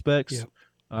draft prospects. Yep.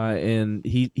 And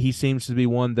he seems to be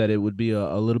one that it would be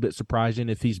a little bit surprising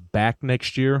if he's back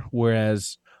next year,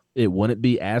 whereas it wouldn't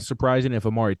be as surprising if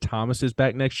Amari Thomas is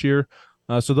back next year.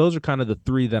 So those are kind of the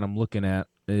three that I'm looking at,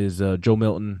 is Joe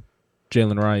Milton,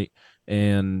 Jalen Wright,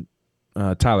 and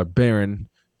Tyler Barron.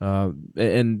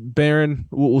 And Barron,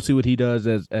 we'll see what he does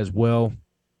as well.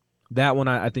 That one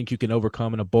I think you can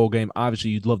overcome in a bowl game.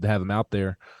 Obviously, you'd love to have him out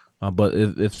there. But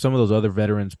if some of those other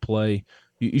veterans play,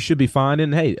 you should be fine.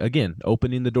 And, hey, again,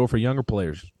 opening the door for younger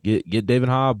players. Get David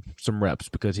Hobb some reps,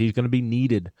 because he's going to be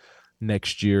needed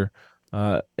next year.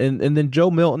 And then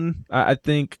Joe Milton, I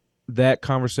think that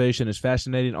conversation is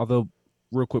fascinating, although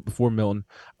real quick before Milton,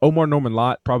 Omar Norman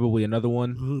Lott, probably another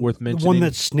one worth mentioning. The one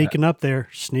that's sneaking up there.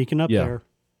 There.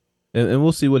 And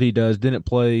we'll see what he does. Didn't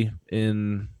play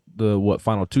in the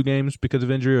final two games because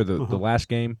of injury, or the last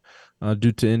game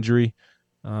due to injury.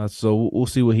 So we'll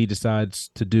see what he decides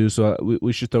to do. So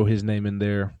we should throw his name in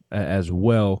there as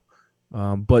well.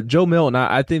 But Joe Milton,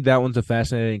 I think that one's a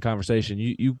fascinating conversation.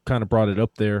 You kind of brought it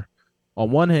up there. On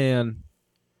one hand,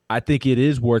 I think it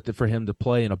is worth it for him to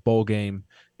play in a bowl game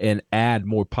and add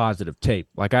more positive tape.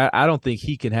 Like, I don't think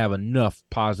he can have enough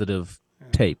positive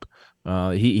tape.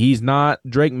 He's not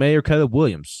Drake May or Caleb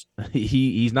Williams.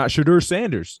 He's not Shedeur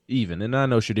Sanders even. And I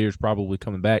know Shadeur's probably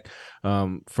coming back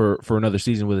for another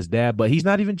season with his dad, but he's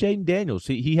not even Jaden Daniels.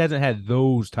 He hasn't had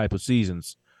those type of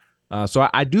seasons. So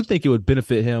I do think it would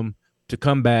benefit him to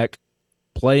come back,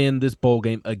 play in this bowl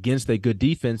game against a good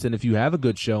defense. And if you have a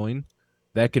good showing,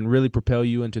 that can really propel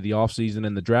you into the offseason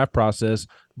and the draft process.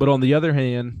 But on the other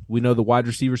hand, we know the wide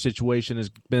receiver situation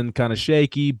has been kind of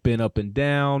shaky, been up and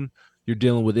down. You're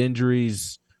dealing with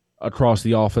injuries across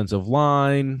the offensive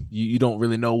line. You don't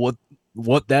really know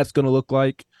what that's going to look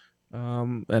like.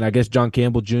 And I guess John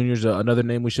Campbell Jr. is another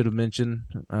name we should have mentioned.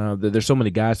 There's so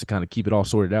many guys to kind of keep it all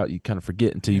sorted out. You kind of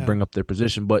forget until you bring up their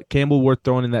position. But Campbell worth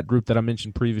throwing in that group that I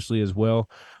mentioned previously as well.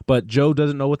 But Joe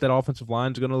doesn't know what that offensive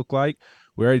line is going to look like.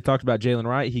 We already talked about Jalen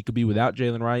Wright. He could be without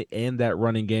Jalen Wright and that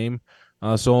running game.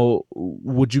 So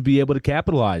would you be able to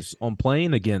capitalize on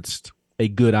playing against a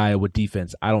good Iowa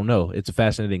defense? I don't know. It's a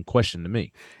fascinating question to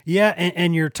me. Yeah,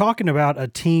 and you're talking about a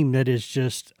team that is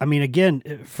just, I mean,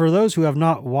 again, for those who have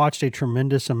not watched a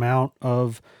tremendous amount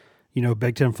of,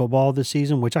 Big Ten football this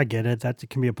season, which I get it, that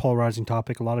can be a polarizing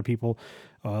topic. A lot of people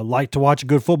like to watch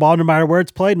good football no matter where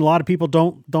it's played, and a lot of people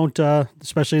don't,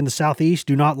 especially in the Southeast,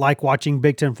 do not like watching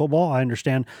Big Ten football. I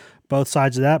understand both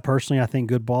sides of that. Personally, I think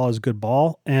good ball is good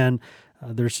ball, and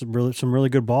there's some really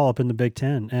good ball up in the Big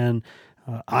Ten. And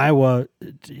Iowa,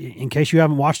 in case you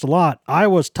haven't watched a lot,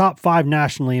 Iowa's top 5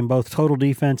 nationally in both total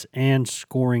defense and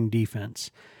scoring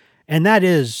defense. And that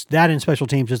in special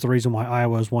teams is the reason why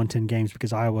Iowa has won 10 games,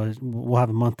 because Iowa, we'll have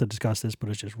a month to discuss this, but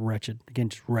it's just wretched. Again,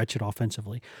 just wretched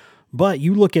offensively. But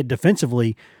you look at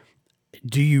defensively,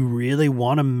 do you really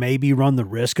want to maybe run the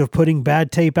risk of putting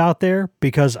bad tape out there?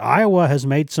 Because Iowa has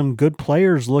made some good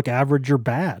players look average or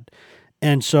bad.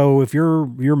 And so if you're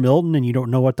Milton and you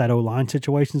don't know what that O-line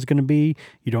situation is going to be,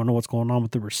 you don't know what's going on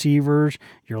with the receivers,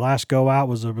 your last go out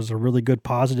was a really good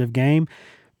positive game,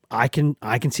 I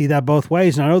can see that both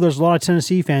ways. And I know there's a lot of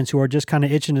Tennessee fans who are just kind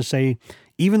of itching to say,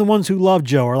 even the ones who love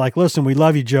Joe are like, listen, we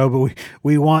love you, Joe, but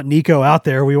we want Nico out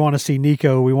there. We want to see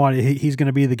Nico. He's going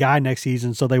to be the guy next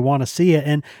season. So they want to see it.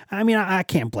 And I mean, I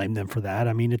can't blame them for that.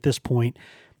 I mean, at this point,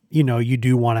 you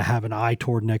do want to have an eye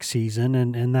toward next season.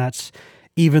 And that's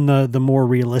even the more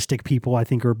realistic people, I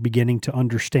think, are beginning to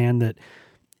understand that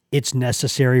it's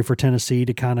necessary for Tennessee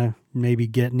to kind of maybe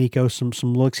get Nico some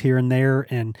looks here and there.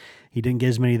 And he didn't get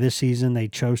as many this season. They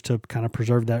chose to kind of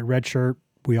preserve that red shirt.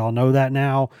 We all know that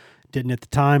now. Didn't at the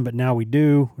time, but now we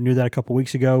do. We knew that a couple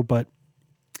weeks ago, but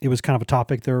it was kind of a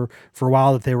topic there for a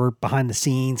while that they were behind the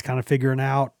scenes kind of figuring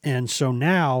out. And so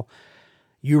now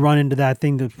you run into that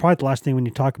thing that's probably the last thing when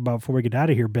you talk about before we get out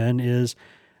of here, Ben, is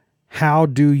how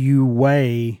do you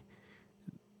weigh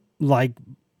like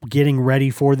getting ready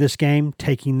for this game,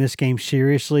 taking this game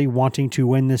seriously, wanting to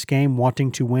win this game,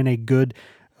 wanting to win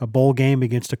a bowl game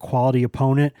against a quality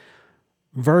opponent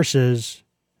versus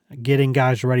getting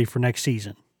guys ready for next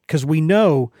season? Because we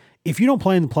know if you don't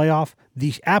play in the playoff,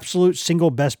 the absolute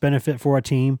single best benefit for a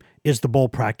team is the bowl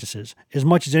practices. As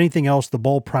much as anything else, the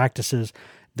bowl practices,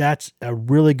 that's a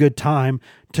really good time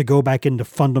to go back into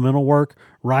fundamental work,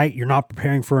 right? You're not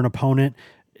preparing for an opponent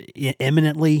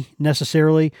imminently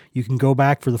necessarily. You can go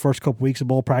back for the first couple weeks of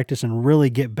bowl practice and really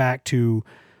get back to,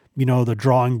 the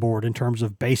drawing board in terms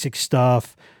of basic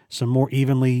stuff, some more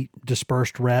evenly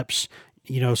dispersed reps,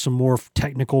 some more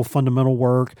technical fundamental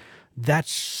work.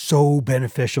 That's so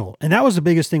beneficial. And that was the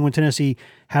biggest thing when Tennessee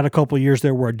had a couple of years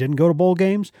there where it didn't go to bowl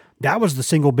games. That was the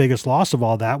single biggest loss of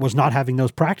all that, was not having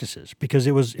those practices, because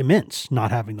it was immense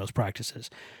not having those practices.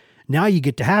 Now you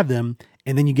get to have them,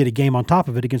 and then you get a game on top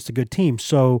of it against a good team.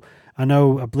 So I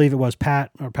believe it was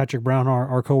Patrick Brown,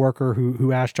 our coworker,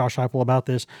 who asked Josh Heupel about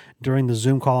this during the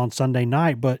Zoom call on Sunday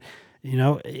night. But,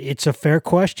 it's a fair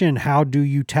question. How do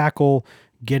you tackle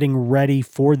getting ready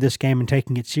for this game and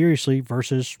taking it seriously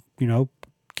versus,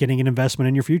 getting an investment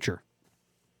in your future?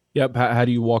 Yep. How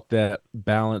do you walk that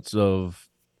balance of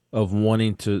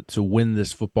wanting to win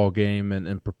this football game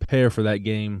and prepare for that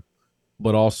game,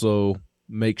 but also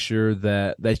make sure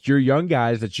that your young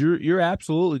guys that you're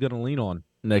absolutely going to lean on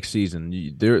next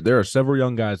season. There are several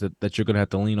young guys that you're going to have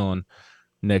to lean on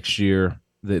next year.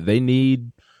 They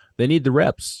need the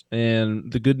reps,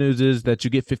 and the good news is that you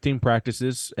get 15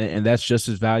 practices, and that's just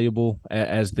as valuable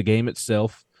as the game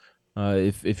itself.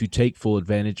 If you take full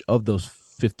advantage of those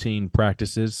 15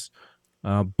 practices,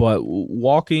 but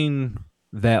walking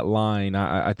that line,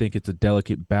 I think it's a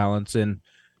delicate balance. And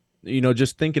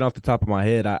just thinking off the top of my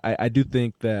head, I do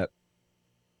think that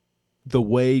the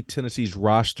way Tennessee's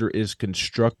roster is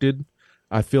constructed,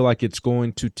 I feel like it's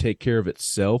going to take care of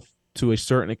itself to a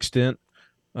certain extent,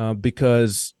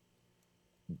 because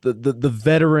the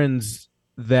veterans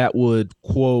that would,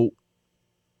 quote,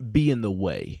 be in the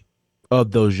way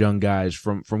of those young guys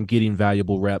from getting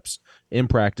valuable reps in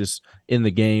practice, in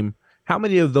the game, how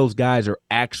many of those guys are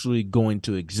actually going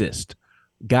to exist?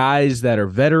 Guys that are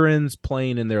veterans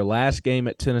playing in their last game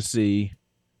at Tennessee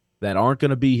that aren't going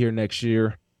to be here next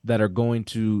year, that are going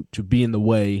to be in the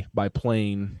way by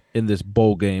playing in this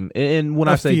bowl game. And when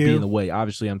I say be in the way,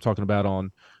 obviously I'm talking about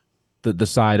on the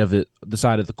side of it, the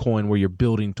side of the coin where you're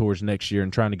building towards next year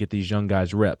and trying to get these young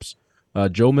guys reps.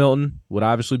 Joe Milton would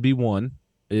obviously be one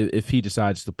if he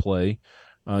decides to play.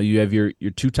 You have your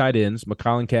two tight ends,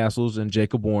 McCallan Castles and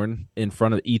Jacob Warren, in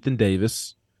front of Ethan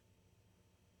Davis.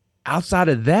 Outside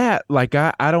of that,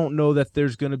 I don't know that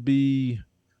there's going to be,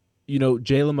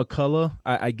 Jalen McCullough,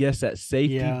 I guess at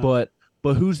safety, yeah. but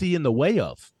who's he in the way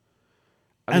of?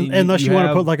 Unless you want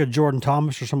to put like a Jordan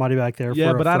Thomas or somebody back there.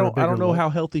 Yeah, but I don't know how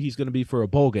healthy he's going to be for a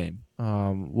bowl game.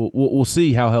 We'll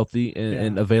see how healthy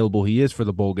and available he is for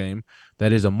the bowl game.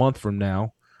 That is a month from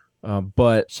now.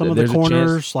 But some of the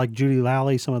corners like Judy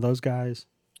Lally, some of those guys.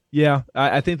 Yeah,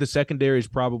 I think the secondary is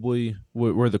probably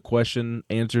where the question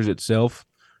answers itself,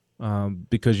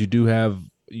 because you do have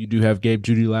Gabe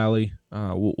Judy Lally.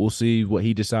 We'll see what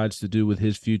he decides to do with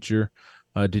his future.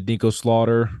 Did Nico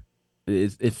Slaughter?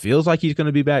 It feels like he's going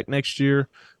to be back next year,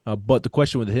 but the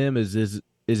question with him is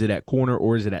it at corner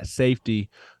or is it at safety?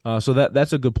 So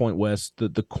that's a good point, Wes.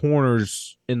 The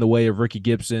corners in the way of Ricky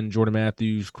Gibson, Jordan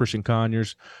Matthews, Christian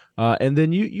Conyers, and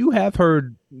then you have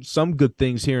heard some good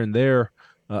things here and there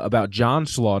about John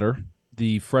Slaughter,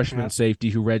 the freshman safety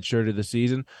who redshirted the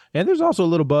season, and there's also a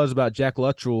little buzz about Jack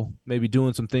Luttrell maybe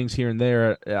doing some things here and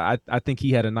there. I think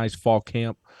he had a nice fall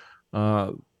camp.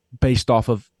 Based off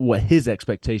of what his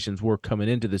expectations were coming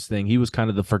into this thing. He was kind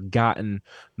of the forgotten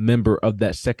member of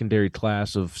that secondary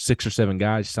class of 6 or 7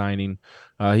 guys signing.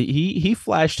 He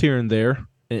flashed here and there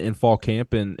in fall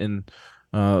camp, and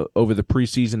over the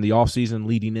preseason, the offseason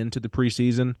leading into the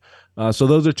preseason. So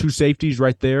those are two safeties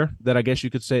right there that I guess you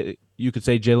could say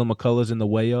Jalen McCullough's in the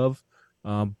way of.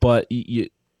 But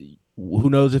who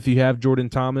knows if you have Jordan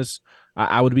Thomas?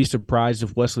 I would be surprised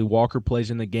if Wesley Walker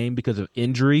plays in the game because of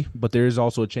injury, but there is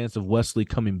also a chance of Wesley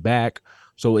coming back.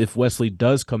 So if Wesley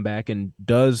does come back and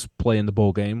does play in the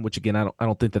bowl game, which again I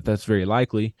don't think that's very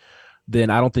likely, then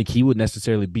I don't think he would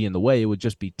necessarily be in the way. It would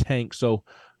just be Tank. So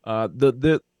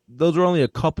those are only a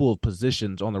couple of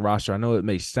positions on the roster. I know it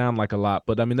may sound like a lot,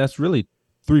 but I mean that's really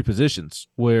 3 positions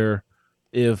where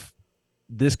if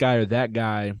this guy or that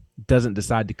guy doesn't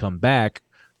decide to come back,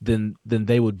 then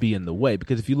they would be in the way.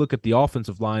 Because if you look at the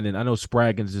offensive line, and I know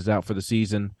Spraggins is out for the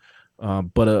season,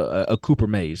 but a Cooper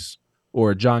Mays or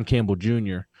a John Campbell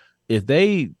Jr., if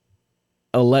they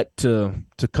elect to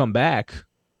come back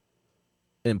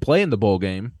and play in the bowl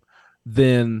game,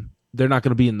 then they're not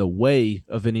going to be in the way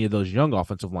of any of those young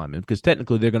offensive linemen, because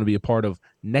technically they're going to be a part of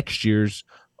next year's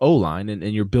O-line, and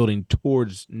you're building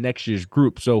towards next year's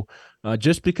group. So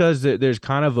just because there's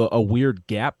kind of a weird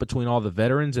gap between all the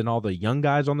veterans and all the young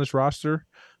guys on this roster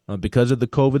because of the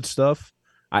COVID stuff,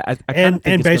 I and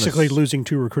basically losing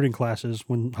 2 recruiting classes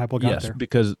when Heupel got there.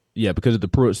 because of the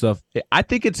Pruitt stuff, I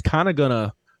think it's kind of going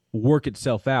to work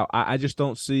itself out. I just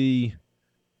don't see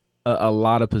a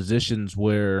lot of positions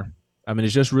where, I mean,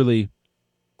 it's just really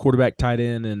quarterback, tight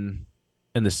end, and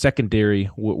the secondary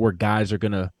where guys are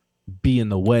going to be in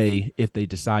the way if they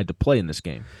decide to play in this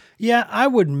game. Yeah, I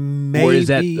would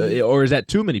maybe. Or is that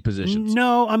too many positions?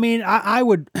 No, I mean, I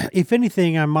would. If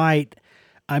anything, I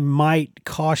might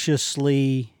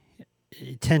cautiously,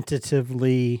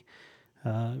 tentatively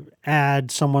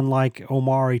add someone like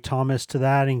Omari Thomas to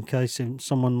that, in case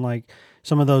someone like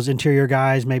some of those interior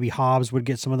guys, maybe Hobbs would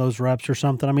get some of those reps or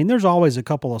something. I mean, there's always a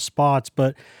couple of spots,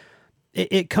 but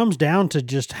it comes down to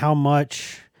just how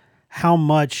much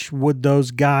would those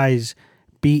guys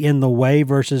be in the way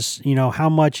versus, how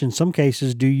much in some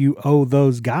cases do you owe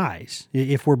those guys,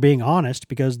 if we're being honest,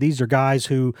 because these are guys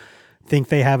who think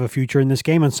they have a future in this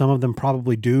game, and some of them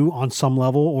probably do on some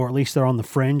level, or at least they're on the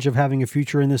fringe of having a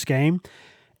future in this game.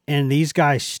 And these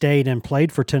guys stayed and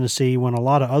played for Tennessee when a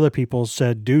lot of other people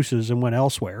said deuces and went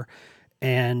elsewhere.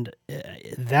 And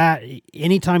that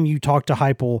anytime you talk to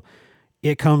Heupel,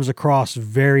 it comes across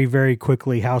very, very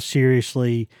quickly how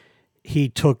seriously he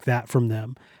took that from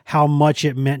them, how much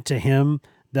it meant to him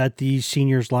that these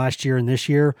seniors last year and this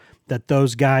year, that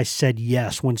those guys said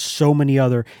yes when so many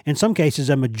other, in some cases,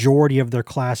 a majority of their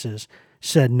classes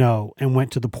said no and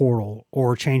went to the portal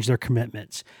or changed their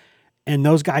commitments. And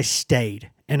those guys stayed.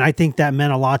 And I think that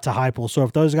meant a lot to Heupel. So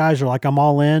if those guys are like, I'm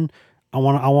all in, I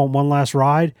want one last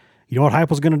ride, you know what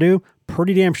Heupel's going to do?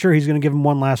 Pretty damn sure he's going to give him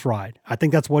one last ride. I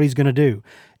think that's what he's going to do.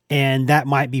 And that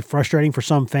might be frustrating for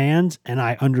some fans, and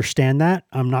I understand that.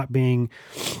 I'm not being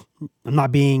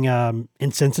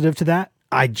insensitive to that.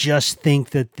 I just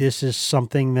think that this is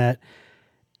something that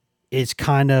is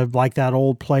kind of like that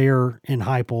old player in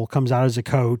Heupel comes out as a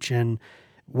coach, and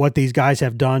what these guys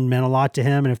have done meant a lot to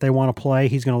him. And if they want to play,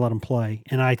 he's going to let them play.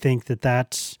 And I think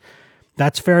that's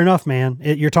fair enough, man.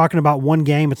 You're talking about one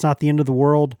game. It's not the end of the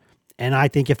world. And I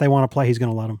think if they want to play, he's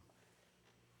going to let them.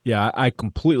 Yeah, I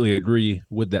completely agree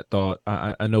with that thought.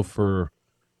 I know for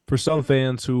some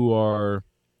fans who are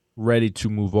ready to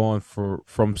move on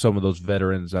from some of those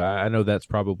veterans, I know that's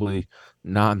probably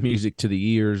not music to the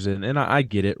ears, and I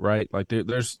get it, right? Like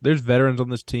there's veterans on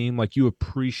this team, like you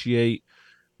appreciate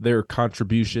their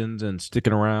contributions and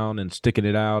sticking around and sticking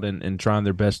it out and trying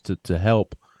their best to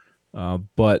help.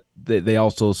 But they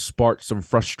also sparked some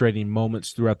frustrating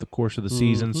moments throughout the course of the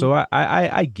season. So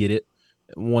I get it,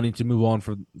 wanting to move on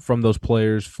from those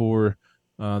players for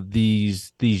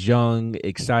these young,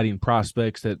 exciting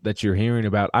prospects that you're hearing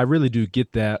about. I really do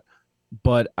get that,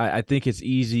 but I think it's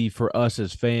easy for us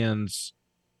as fans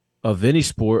of any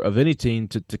sport, of any team,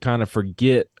 to kind of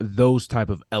forget those type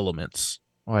of elements.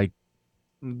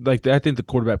 Like I think the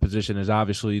quarterback position is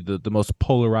obviously the most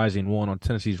polarizing one on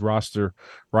Tennessee's roster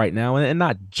right now, and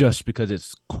not just because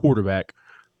it's quarterback,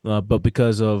 but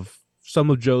because of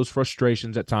some of Joe's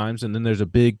frustrations at times. And then there's a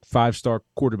big 5-star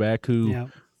quarterback who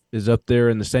is up there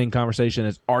in the same conversation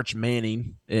as Arch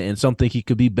Manning, and some think he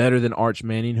could be better than Arch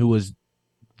Manning, who was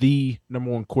the number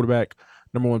one quarterback,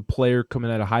 number one player coming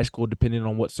out of high school, depending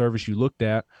on what service you looked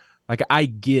at. Like, I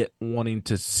get wanting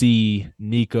to see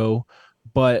Nico,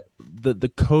 but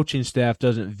the coaching staff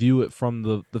doesn't view it from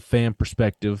the fan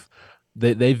perspective.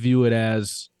 They view it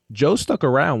as Joe stuck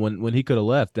around when he could have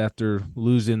left after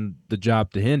losing the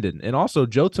job to Hendon. And also,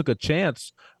 Joe took a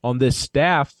chance on this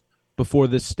staff before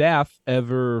this staff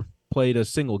ever played a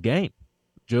single game.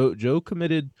 Joe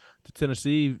committed to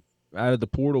Tennessee out of the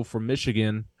portal from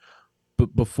Michigan,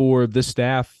 but before this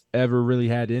staff ever really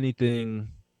had anything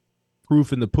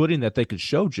proof in the pudding that they could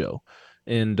show Joe.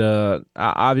 And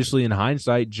obviously, in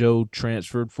hindsight, Joe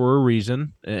transferred for a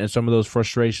reason, and some of those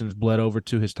frustrations bled over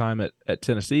to his time at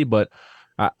Tennessee. But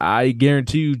I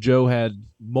guarantee you, Joe had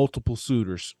multiple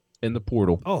suitors in the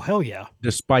portal. Oh, hell yeah.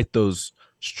 Despite those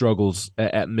struggles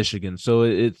at Michigan. So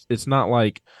it's not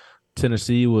like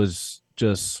Tennessee was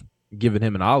just giving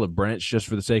him an olive branch just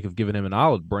for the sake of giving him an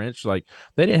olive branch. Like,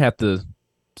 they didn't have to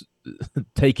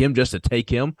take him just to take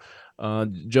him.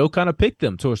 Joe kind of picked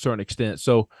them to a certain extent.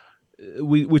 So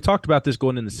we talked about this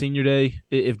going into senior day.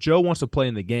 If Joe wants to play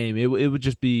in the game, it would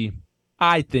just be,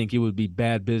 I think it would be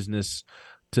bad business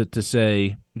to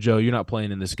say, Joe, you're not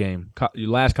playing in this game. Your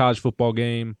last college football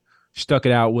game, stuck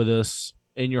it out with us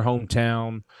in your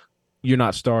hometown. You're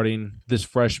not starting. This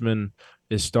freshman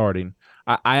is starting.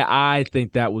 I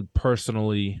think that would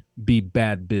personally be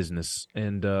bad business.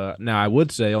 And now I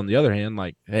would say, on the other hand,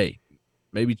 like, hey,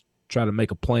 maybe try to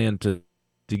make a plan to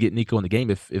get Nico in the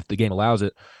game if the game allows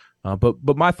it.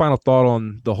 But my final thought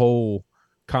on the whole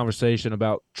conversation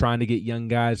about trying to get young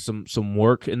guys some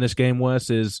work in this game, Wes,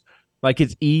 is like,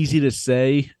 it's easy to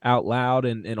say out loud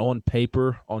and on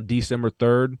paper on December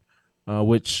 3rd,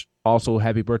 which also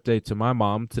happy birthday to my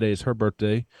mom. Today is her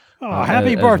birthday. Oh,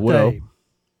 happy birthday. Well.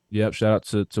 Yep, shout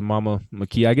out to Mama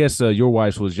McKee. I guess your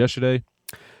wife's was yesterday.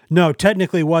 No,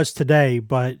 technically was today,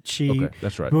 but Okay,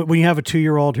 that's right. When you have a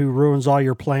 2-year-old who ruins all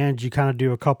your plans, you kind of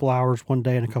do a couple hours one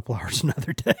day and a couple hours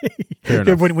another day. Fair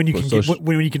enough. when you can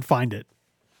when you can find it.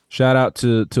 Shout out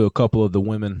to a couple of the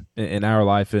women in our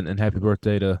life, and happy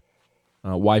birthday to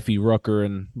Wifey Rucker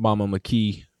and Mama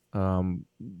McKee.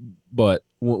 But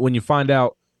when you find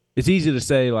out, it's easy to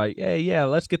say, like, hey, yeah,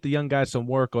 let's get the young guys some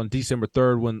work on December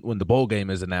 3rd when the bowl game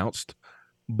is announced.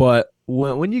 But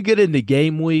when you get into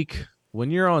game week, when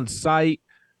you're on site,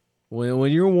 when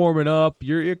you're warming up,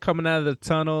 you're coming out of the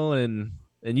tunnel and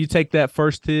you take that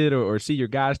first hit or see your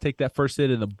guys take that first hit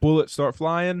and the bullets start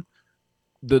flying,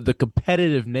 the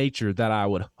competitive nature that I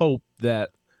would hope that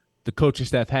the coaching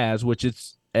staff has, which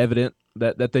it's evident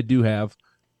that they do have,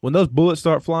 when those bullets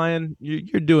start flying,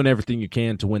 you're doing everything you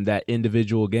can to win that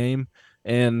individual game.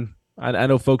 And I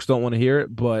know folks don't want to hear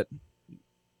it, but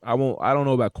I don't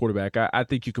know about quarterback. I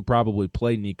think you could probably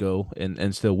play Nico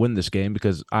and still win this game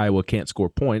because Iowa can't score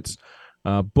points.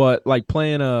 But like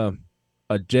playing a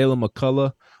Jalen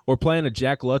McCullough or playing a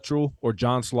Jack Luttrell or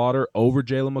John Slaughter over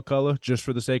Jalen McCullough just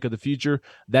for the sake of the future,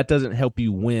 that doesn't help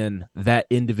you win that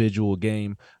individual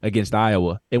game against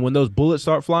Iowa. And when those bullets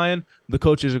start flying, the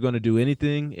coaches are going to do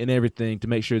anything and everything to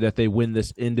make sure that they win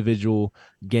this individual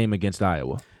game against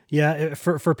Iowa. Yeah,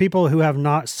 for people who have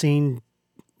not seen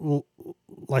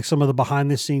like some of the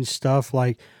behind the scenes stuff,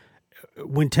 like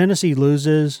when Tennessee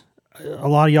loses, a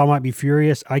lot of y'all might be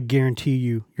furious. I guarantee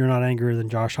you're not angrier than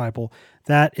Josh Heupel.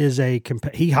 That is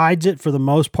he hides it for the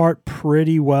most part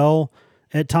pretty well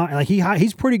at times. Like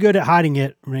he's pretty good at hiding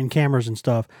it in cameras and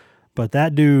stuff, but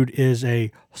that dude is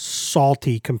a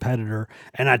salty competitor.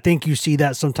 And I think you see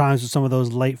that sometimes with some of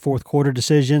those late fourth quarter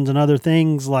decisions and other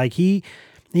things. Like he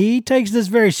takes this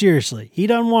very seriously. He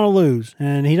doesn't want to lose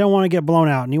and he don't want to get blown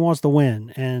out and he wants to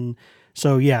win. And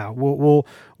so, yeah,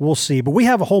 we'll see. But we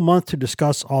have a whole month to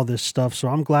discuss all this stuff, so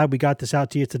I'm glad we got this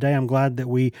out to you today. I'm glad that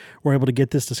we were able to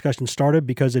get this discussion started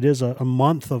because it is a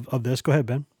month of this. Go ahead,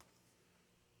 Ben.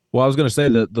 Well, I was going to say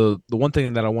that the one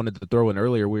thing that I wanted to throw in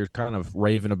earlier, we were kind of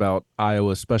raving about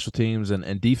Iowa's special teams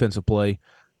and defensive play.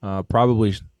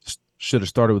 Probably should have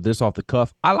started with this off the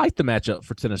cuff. I like the matchup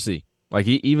for Tennessee. Like,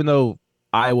 even though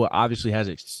Iowa obviously has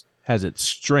its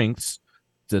strengths,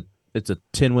 it's a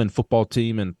 10-win football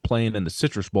team and playing in the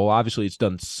Citrus Bowl. Obviously, it's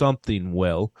done something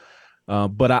well.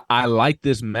 But I like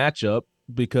this matchup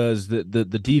because the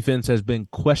defense has been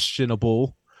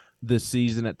questionable this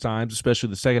season at times, especially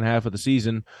the second half of the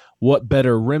season. What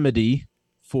better remedy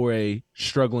for a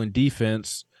struggling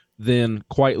defense than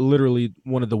quite literally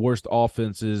one of the worst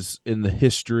offenses in the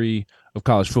history of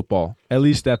college football, at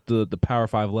least at the Power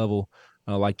 5 level,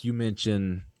 like you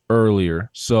mentioned earlier.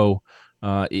 So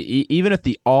even if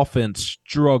the offense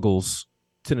struggles,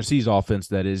 Tennessee's offense,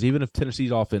 that is, even if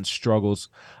Tennessee's offense struggles,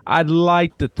 I'd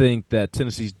like to think that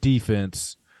Tennessee's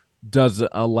defense doesn't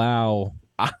allow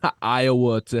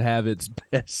Iowa to have its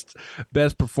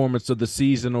best performance of the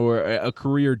season or a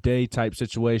career day type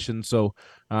situation. So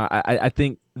I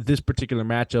think this particular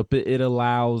matchup, it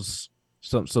allows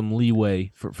some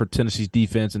leeway for Tennessee's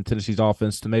defense and Tennessee's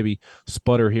offense to maybe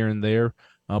sputter here and there.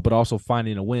 but also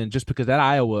finding a win, just because that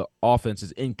Iowa offense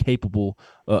is incapable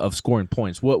of scoring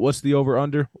points. What's the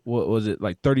over-under? What was it,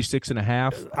 like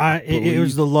 36.5? It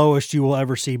was the lowest you will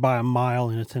ever see by a mile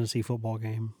in a Tennessee football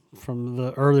game from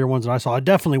the earlier ones that I saw. It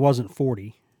definitely wasn't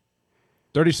 40.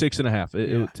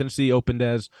 36.5. Tennessee opened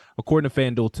as, according to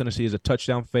FanDuel, Tennessee is a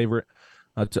touchdown favorite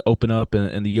to open up,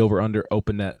 and the over-under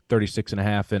opened at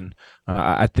 36.5, and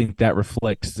I think that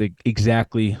reflects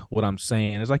exactly what I'm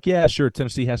saying. It's like, yeah, sure,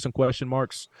 Tennessee has some question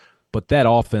marks, but that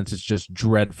offense is just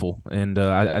dreadful, and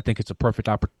I think it's a perfect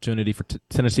opportunity for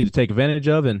Tennessee to take advantage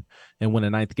of and win a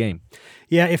ninth game.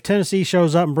 Yeah, if Tennessee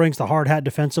shows up and brings the hard hat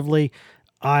defensively,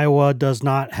 Iowa does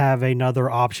not have another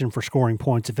option for scoring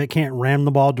points. If it can't ram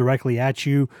the ball directly at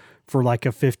you for like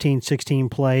a 15, 16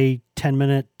 play,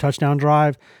 10-minute touchdown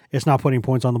drive, it's not putting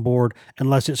points on the board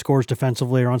unless it scores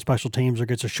defensively or on special teams or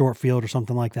gets a short field or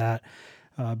something like that.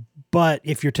 But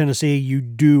if you're Tennessee, you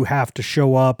do have to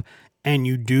show up and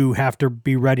you do have to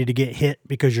be ready to get hit,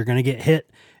 because you're going to get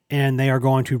hit, and they are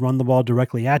going to run the ball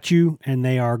directly at you, and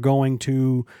they are going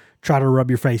to try to rub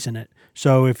your face in it.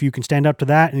 So if you can stand up to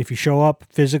that, and if you show up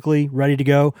physically ready to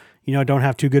go, don't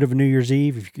have too good of a New Year's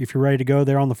Eve. If you're ready to go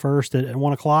there on the 1st at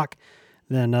 1 o'clock,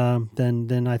 then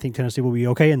I think Tennessee will be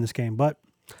okay in this game. But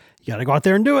you got to go out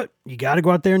there and do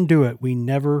it. We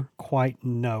never quite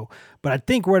know. But I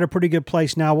think we're at a pretty good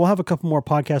place now. We'll have a couple more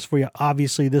podcasts for you.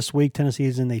 Obviously, this week, Tennessee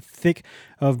is in the thick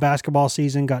of basketball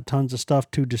season. Got tons of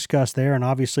stuff to discuss there. And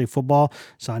obviously, football,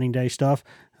 signing day stuff,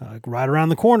 right around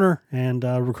the corner, and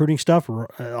recruiting stuff,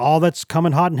 all that's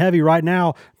coming hot and heavy right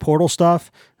now. Portal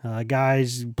stuff,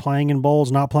 guys playing in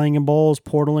bowls, not playing in bowls,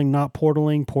 portaling, not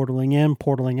portaling, portaling in,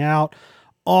 portaling out.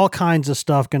 All kinds of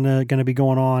stuff gonna be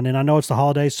going on, and I know it's the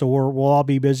holidays, so we'll all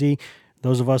be busy.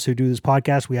 Those of us who do this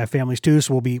podcast, we have families too,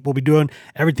 so we'll be doing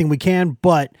everything we can.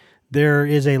 But there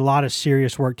is a lot of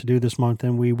serious work to do this month,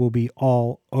 and we will be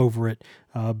all over it,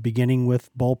 beginning with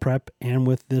bowl prep and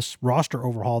with this roster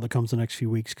overhaul that comes the next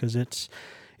few weeks, because it's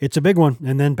a big one.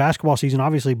 And then basketball season,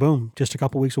 obviously, boom, just a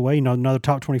couple weeks away. Another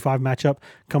top 25 matchup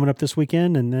coming up this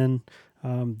weekend, and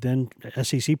then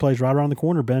SEC plays right around the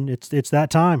corner. Ben, it's that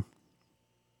time.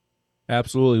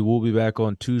 Absolutely. We'll be back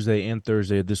on Tuesday and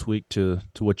Thursday this week to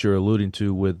what you're alluding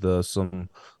to with some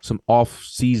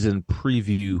off-season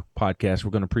preview podcasts.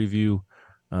 We're going to preview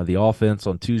the offense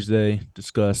on Tuesday,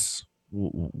 discuss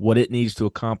what it needs to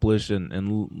accomplish,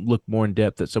 and look more in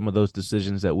depth at some of those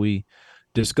decisions that we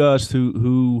discussed,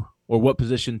 who or what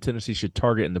position Tennessee should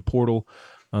target in the portal,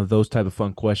 those type of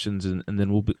fun questions. And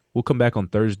then we'll come back on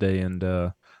Thursday and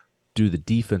do the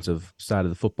defensive side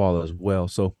of the football as well.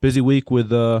 So busy week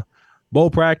with bowl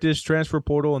practice, transfer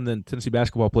portal, and then Tennessee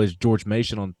basketball plays George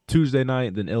Mason on Tuesday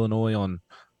night, then Illinois on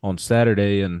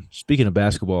Saturday. And speaking of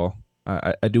basketball,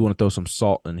 I do want to throw some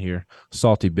salt in here.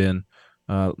 Salty Ben.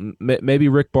 Maybe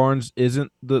Rick Barnes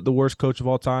isn't the worst coach of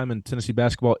all time, and Tennessee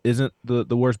basketball isn't the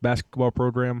worst basketball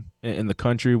program in the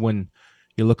country when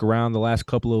you look around the last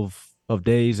couple of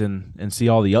days and see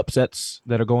all the upsets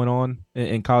that are going on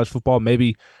in college football,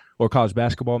 or college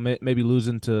basketball, maybe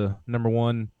losing to number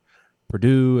 1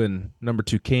 Purdue and number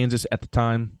 2 Kansas at the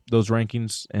time, those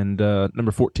rankings, and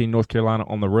number 14 North Carolina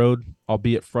on the road,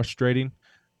 albeit frustrating.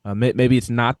 Maybe it's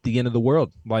not the end of the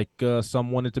world like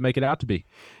some wanted to make it out to be.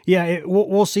 Yeah,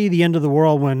 we'll see the end of the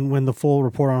world when the full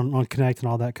report on Connect and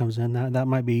all that comes in. That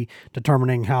might be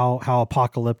determining how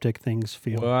apocalyptic things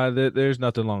feel. Well, there's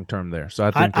nothing long term there, so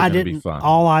I think they're going to be fine.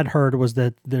 All I'd heard was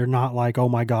that they're not like, oh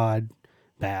my God,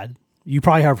 bad. You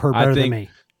probably have heard better than me.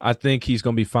 I think he's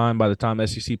going to be fine by the time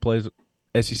SEC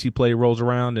play rolls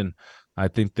around, and I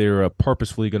think they're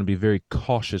purposefully going to be very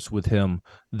cautious with him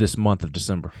this month of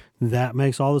December. That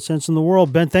makes all the sense in the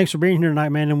world. Ben, thanks for being here tonight,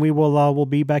 man, and we'll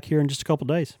be back here in just a couple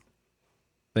days.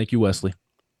 Thank you, Wesley.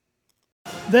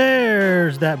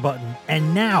 There's that button,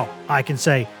 and now I can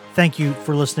say thank you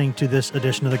for listening to this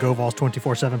edition of the Go Vols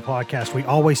 24/7 podcast. We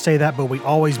always say that, but we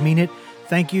always mean it.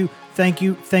 Thank you. Thank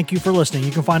you for listening.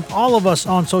 You can find all of us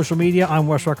on social media. I'm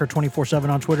Wes Rucker 24/7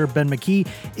 on Twitter. Ben McKee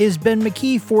is Ben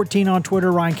McKee 14 on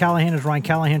Twitter. Ryan Callahan is Ryan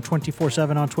Callahan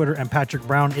 24/7 on Twitter. And Patrick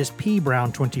Brown is P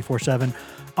Brown 24/7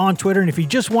 on Twitter. And if you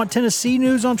just want Tennessee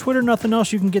news on Twitter, nothing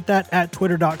else, you can get that at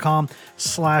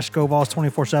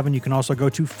twitter.com/GoVols247. You can also go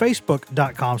to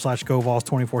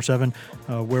facebook.com/GoVols247,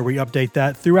 where we update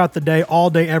that throughout the day, all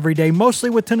day, every day, mostly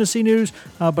with Tennessee news,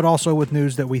 but also with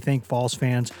news that we think Vols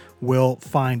fans will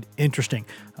find interesting.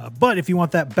 But if you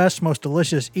want that best, most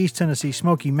delicious East Tennessee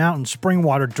Smoky Mountain spring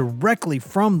water directly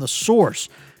from the source,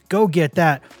 Go get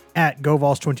that at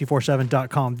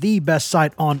GoVols247.com, the best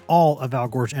site on all of Al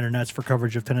Gore's internets for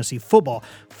coverage of Tennessee football,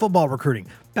 football recruiting,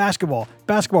 basketball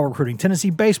recruiting, Tennessee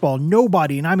baseball.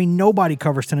 Nobody, and I mean nobody,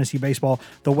 covers Tennessee baseball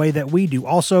the way that we do.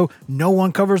 Also, no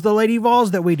one covers the Lady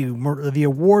Vols that we do. The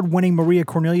award-winning Maria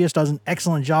Cornelius does an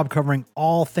excellent job covering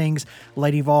all things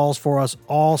Lady Vols for us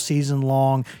all season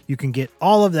long. You can get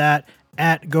all of that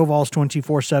at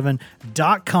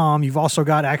GoVols247.com. You've also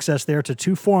got access there to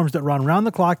 2 forums that run around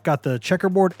the clock. Got the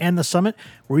Checkerboard and the Summit,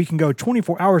 where you can go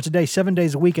 24 hours a day, 7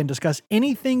 days a week, and discuss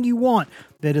anything you want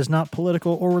that is not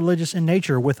political or religious in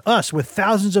nature with us, with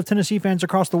thousands of Tennessee fans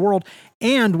across the world,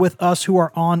 and with us who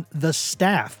are on the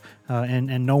staff.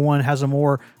 And no one has a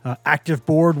more active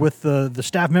board with the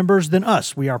staff members than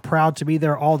us. We are proud to be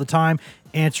there all the time,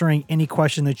 answering any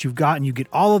question that you've got, and you get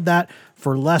all of that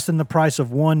for less than the price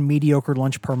of one mediocre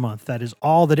lunch per month. That is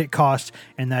all that it costs,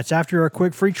 and that's after a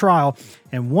quick free trial.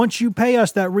 And once you pay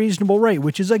us that reasonable rate,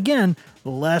 which is, again,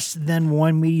 less than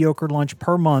one mediocre lunch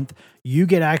per month, you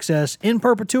get access in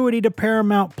perpetuity to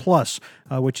Paramount Plus,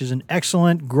 which is an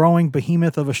excellent growing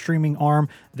behemoth of a streaming arm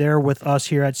there with us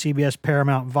here at CBS,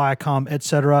 Paramount, Viacom,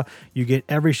 etc. You get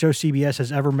every show CBS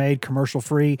has ever made commercial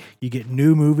free. You get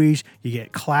new movies. You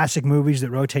get classic movies that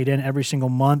rotate in every single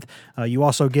month. You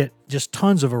also get just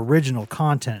tons of original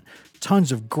content,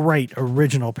 tons of great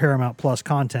original Paramount Plus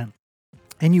content.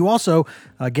 And you also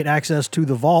get access to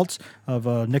the vaults of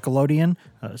Nickelodeon,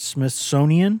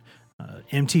 Smithsonian,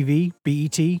 MTV,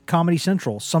 BET, Comedy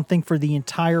Central, something for the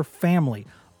entire family.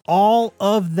 All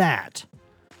of that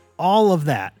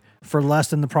for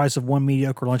less than the price of one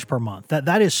mediocre lunch per month.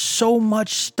 That is so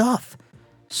much stuff.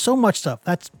 So much stuff.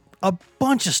 That's a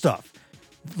bunch of stuff.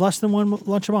 Less than one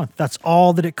lunch a month. That's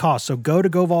all that it costs. So go to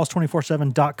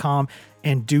GoVols247.com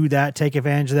and do that. Take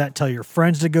advantage of that. Tell your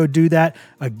friends to go do that.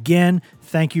 Again,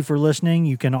 thank you for listening.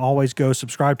 You can always go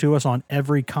subscribe to us on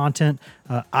every content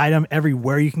item.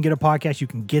 Everywhere you can get a podcast, you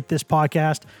can get this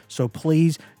podcast. So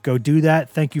please go do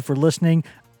that. Thank you for listening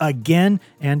again.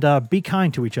 And be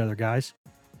kind to each other, guys.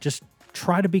 Just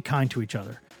try to be kind to each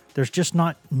other. There's just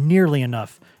not nearly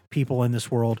enough people in this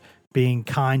world being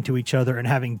kind to each other and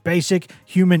having basic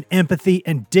human empathy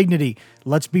and dignity.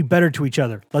 Let's be better to each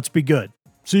other. Let's be good.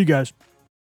 See you guys.